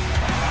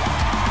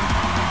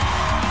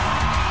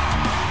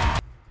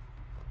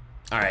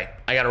 All right,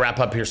 I got to wrap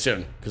up here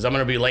soon because I'm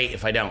going to be late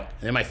if I don't.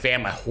 And then my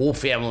whole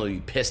family will be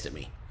pissed at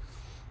me.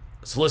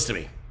 So listen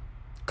to me.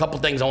 A couple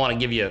things I want to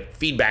give you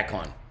feedback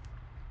on.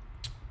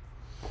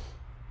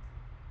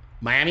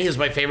 Miami is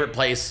my favorite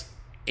place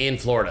in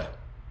Florida.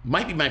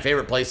 Might be my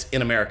favorite place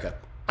in America.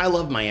 I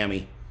love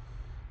Miami.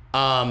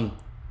 The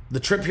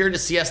trip here to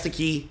Siesta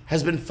Key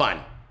has been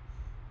fun.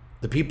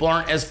 The people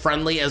aren't as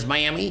friendly as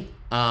Miami.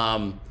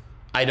 I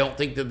don't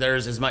think that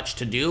there's as much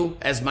to do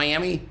as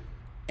Miami.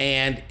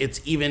 And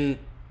it's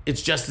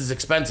just as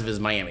expensive as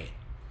Miami.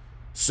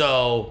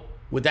 So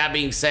with that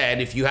being said,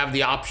 if you have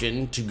the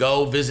option to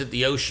go visit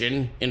the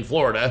ocean in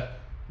Florida,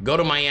 go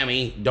to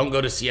Miami, don't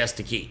go to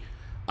Siesta Key.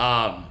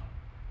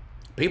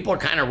 People are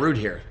kind of rude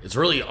here. It's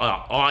really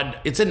odd.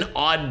 It's an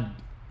odd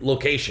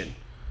location.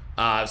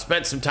 I've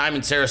spent some time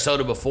in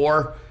Sarasota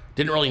before,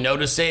 didn't really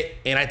notice it.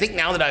 And I think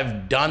now that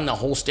I've done the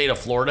whole state of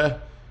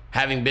Florida,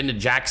 having been to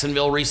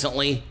Jacksonville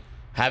recently,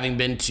 having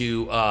been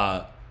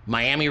to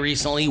Miami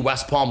recently,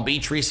 West Palm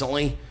Beach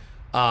recently,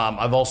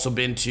 I've also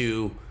been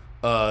to,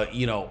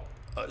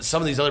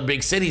 some of these other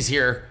big cities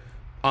here.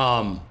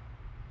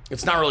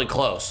 It's not really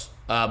close.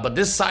 But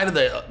this side of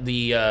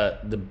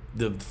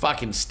the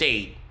fucking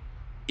state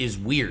is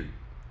weird.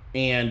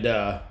 And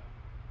I'm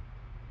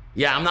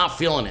not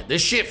feeling it.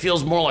 This shit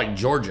feels more like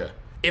Georgia.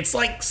 It's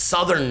like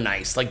Southern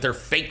nice, like they're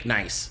fake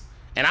nice.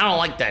 And I don't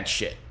like that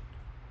shit.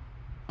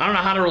 I don't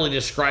know how to really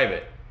describe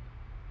it.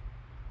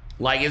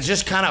 Like, it's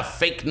just kind of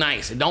fake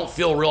nice. It don't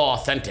feel real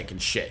authentic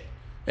and shit.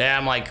 And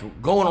I'm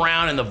like going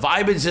around and the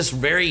vibe is just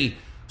very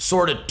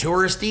sort of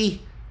touristy.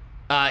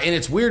 And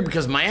it's weird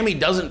because Miami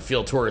doesn't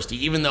feel touristy,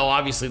 even though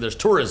obviously there's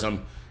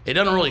tourism. It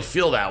doesn't really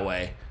feel that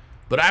way.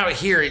 But out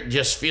here, it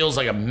just feels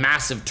like a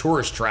massive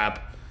tourist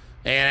trap.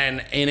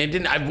 And it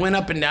didn't, I went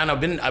up and down.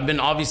 I've been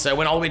obviously, I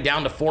went all the way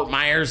down to Fort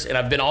Myers and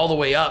I've been all the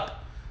way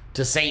up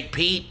to St.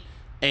 Pete.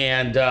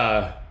 And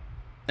I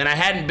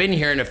hadn't been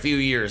here in a few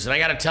years. And I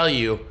got to tell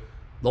you,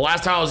 the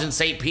last time I was in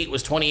St. Pete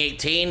was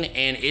 2018,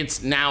 and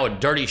it's now a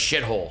dirty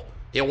shithole.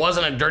 It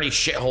wasn't a dirty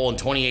shithole in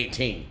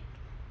 2018.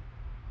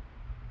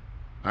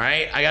 All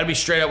right? I got to be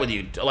straight up with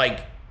you.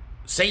 Like,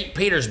 St.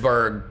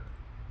 Petersburg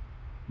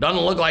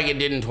doesn't look like it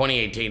did in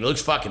 2018. It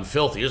looks fucking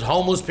filthy. There's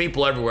homeless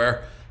people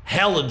everywhere.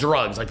 Hella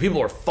drugs. Like,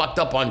 people are fucked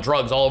up on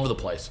drugs all over the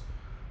place.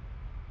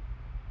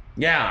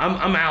 Yeah,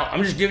 I'm out.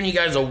 I'm just giving you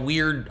guys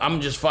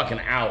I'm just fucking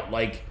out.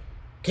 Like,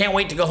 can't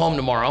wait to go home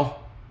tomorrow.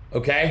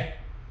 Okay?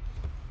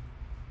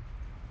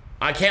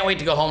 I can't wait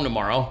to go home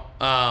tomorrow.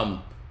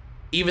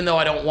 Even though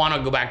I don't want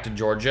to go back to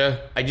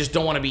Georgia, I just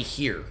don't want to be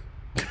here.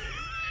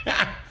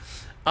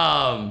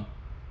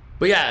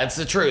 But yeah, it's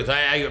the truth.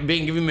 I've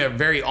been giving me a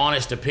very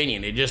honest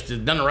opinion. It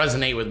doesn't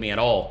resonate with me at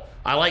all.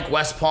 I like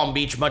West Palm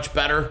Beach much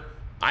better.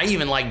 I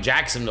even like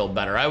Jacksonville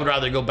better. I would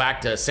rather go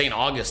back to St.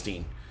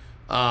 Augustine.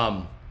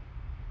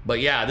 But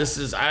yeah, this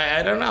is,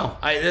 I don't know.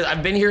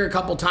 I've been here a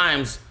couple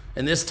times,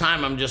 and this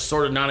time I'm just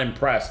sort of not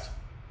impressed.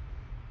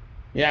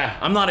 Yeah,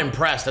 I'm not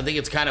impressed. I think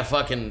it's kind of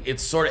fucking,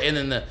 it's sort of, and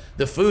then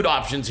the food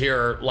options here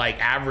are like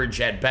average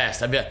at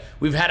best.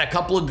 We've had a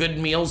couple of good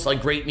meals,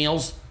 like great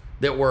meals,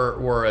 that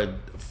were a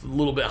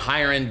little bit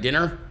higher end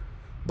dinner,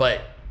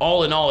 but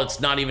all in all,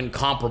 it's not even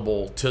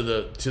comparable to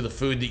the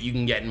food that you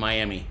can get in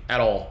Miami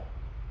at all.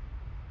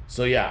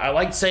 So yeah, I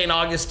like St.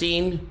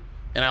 Augustine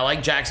and I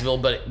like Jacksonville,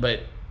 but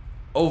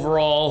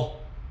overall,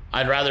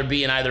 I'd rather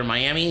be in either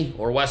Miami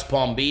or West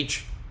Palm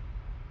Beach.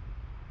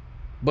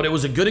 But it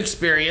was a good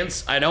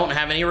experience. I don't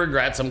have any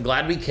regrets. I'm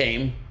glad we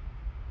came.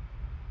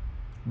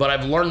 But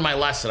I've learned my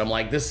lesson. I'm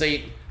like, this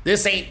ain't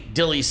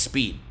Dilley's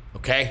speed,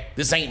 okay?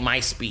 This ain't my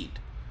speed.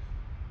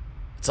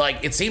 It's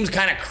like, it seems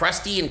kind of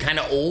crusty and kind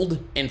of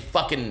old and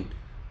fucking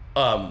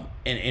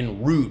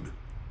and rude.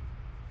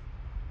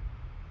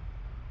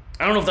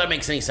 I don't know if that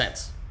makes any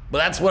sense, but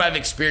that's what I've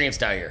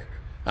experienced out here.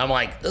 I'm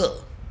like,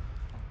 ugh.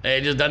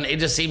 It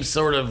just seems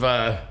sort of,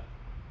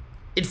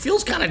 it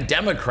feels kind of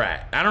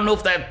Democrat. I don't know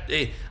if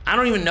I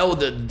don't even know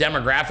the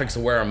demographics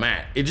of where I'm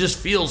at. It just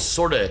feels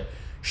sort of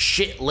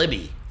shit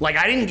libby. Like,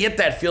 I didn't get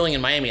that feeling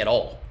in Miami at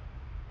all.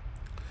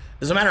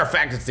 As a matter of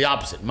fact, it's the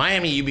opposite.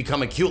 Miami, you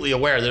become acutely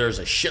aware there's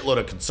a shitload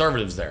of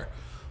conservatives there.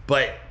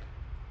 But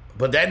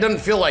that doesn't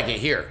feel like it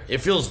here. It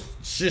feels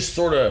just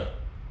sort of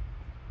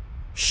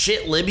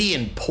shit libby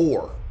and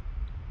poor.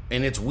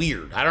 And it's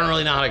weird. I don't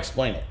really know how to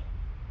explain it.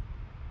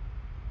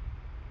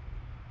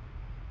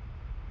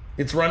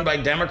 It's run by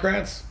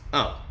Democrats?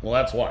 Oh, well,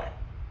 that's why.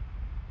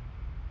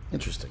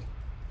 Interesting.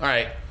 All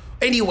right.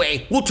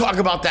 Anyway, we'll talk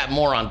about that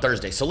more on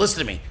Thursday. So listen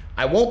to me.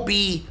 I won't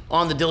be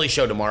on the Dilley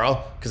Show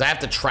tomorrow because I have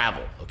to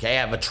travel, okay? I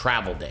have a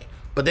travel day.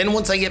 But then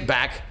once I get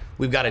back,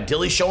 we've got a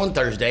Dilley Show on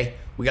Thursday.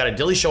 We got a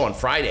Dilley Show on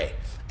Friday.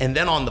 And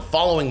then on the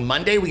following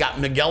Monday, we got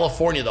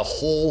Miguelifornia the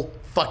whole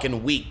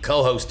fucking week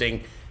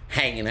co-hosting,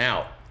 hanging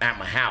out at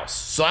my house.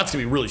 So that's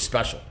going to be really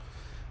special.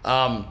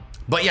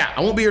 But yeah,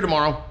 I won't be here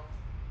tomorrow.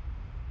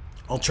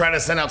 I'll try to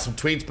send out some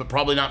tweets, but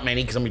probably not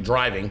many because I'm going to be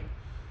driving.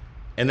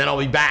 And then I'll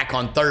be back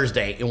on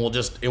Thursday, and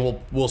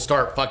we'll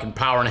start fucking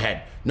powering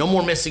ahead. No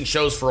more missing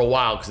shows for a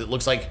while because it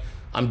looks like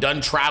I'm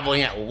done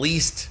traveling at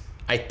least,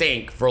 I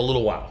think, for a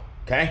little while.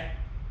 Okay?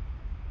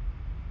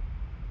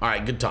 All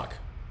right, good talk.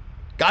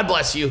 God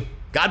bless you.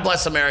 God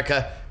bless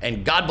America.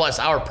 And God bless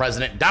our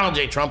president, Donald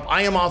J. Trump.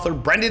 I am author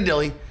Brenden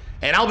Dilley,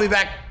 and I'll be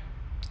back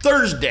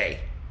Thursday,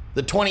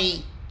 the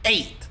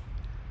 28th.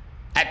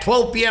 At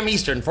 12 p.m.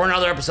 Eastern for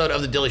another episode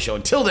of The Dilley Show.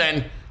 Until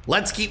then,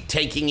 let's keep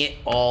taking it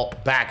all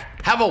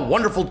back. Have a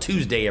wonderful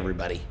Tuesday,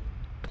 everybody.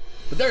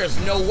 But there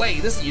is no way.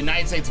 This is the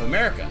United States of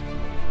America.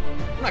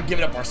 We're not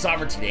giving up our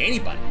sovereignty to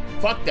anybody.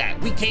 Fuck that.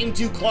 We came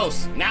too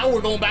close. Now we're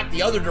going back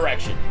the other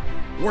direction.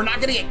 We're not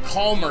going to get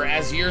calmer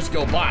as years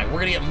go by. We're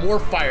going to get more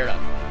fired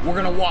up. We're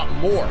going to want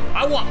more.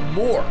 I want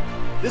more.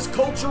 This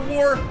culture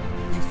war,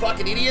 you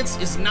fucking idiots,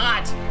 is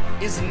not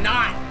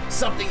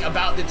something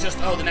about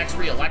the next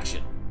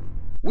re-election.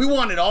 We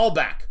want it all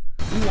back.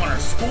 We want our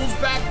schools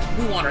back.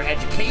 We want our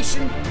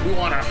education. We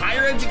want our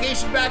higher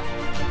education back.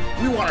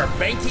 We want our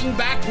banking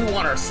back. We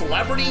want our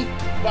celebrity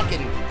fucking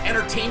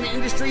entertainment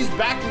industries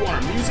back. We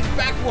want our music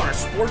back. We want our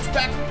sports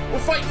back. We're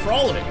fighting for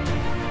all of it.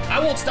 I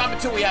won't stop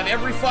until we have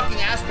every fucking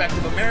aspect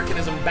of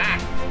Americanism back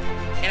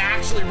and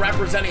actually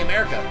representing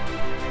America.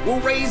 We're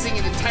raising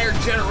an entire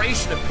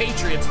generation of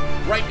patriots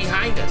right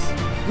behind us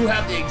who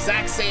have the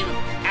exact same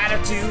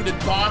attitude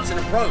and thoughts and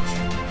approach.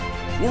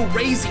 We're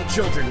raising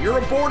children. You're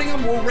aborting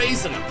them, we're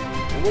raising them.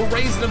 And we're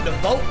raising them to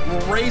vote.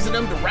 We're raising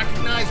them to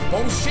recognize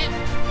bullshit.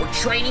 We're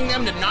training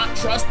them to not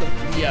trust the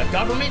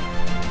government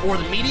or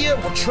the media.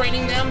 We're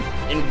training them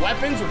in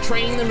weapons. We're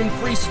training them in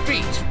free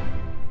speech.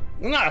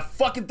 There's not a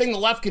fucking thing the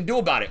left can do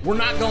about it. We're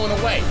not going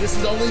away. This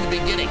is only the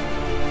beginning.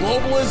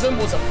 Globalism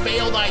was a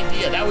failed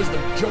idea. That was the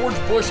George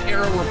Bush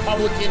era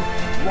Republican,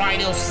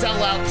 rhino,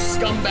 sellout,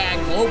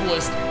 scumbag,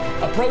 globalist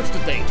approach to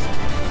things.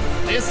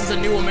 This is a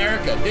new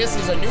America. This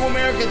is a new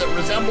America that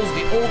resembles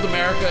the old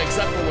America,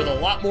 except for with a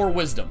lot more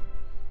wisdom.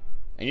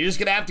 And you're just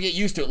going to have to get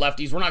used to it,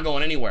 lefties. We're not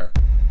going anywhere.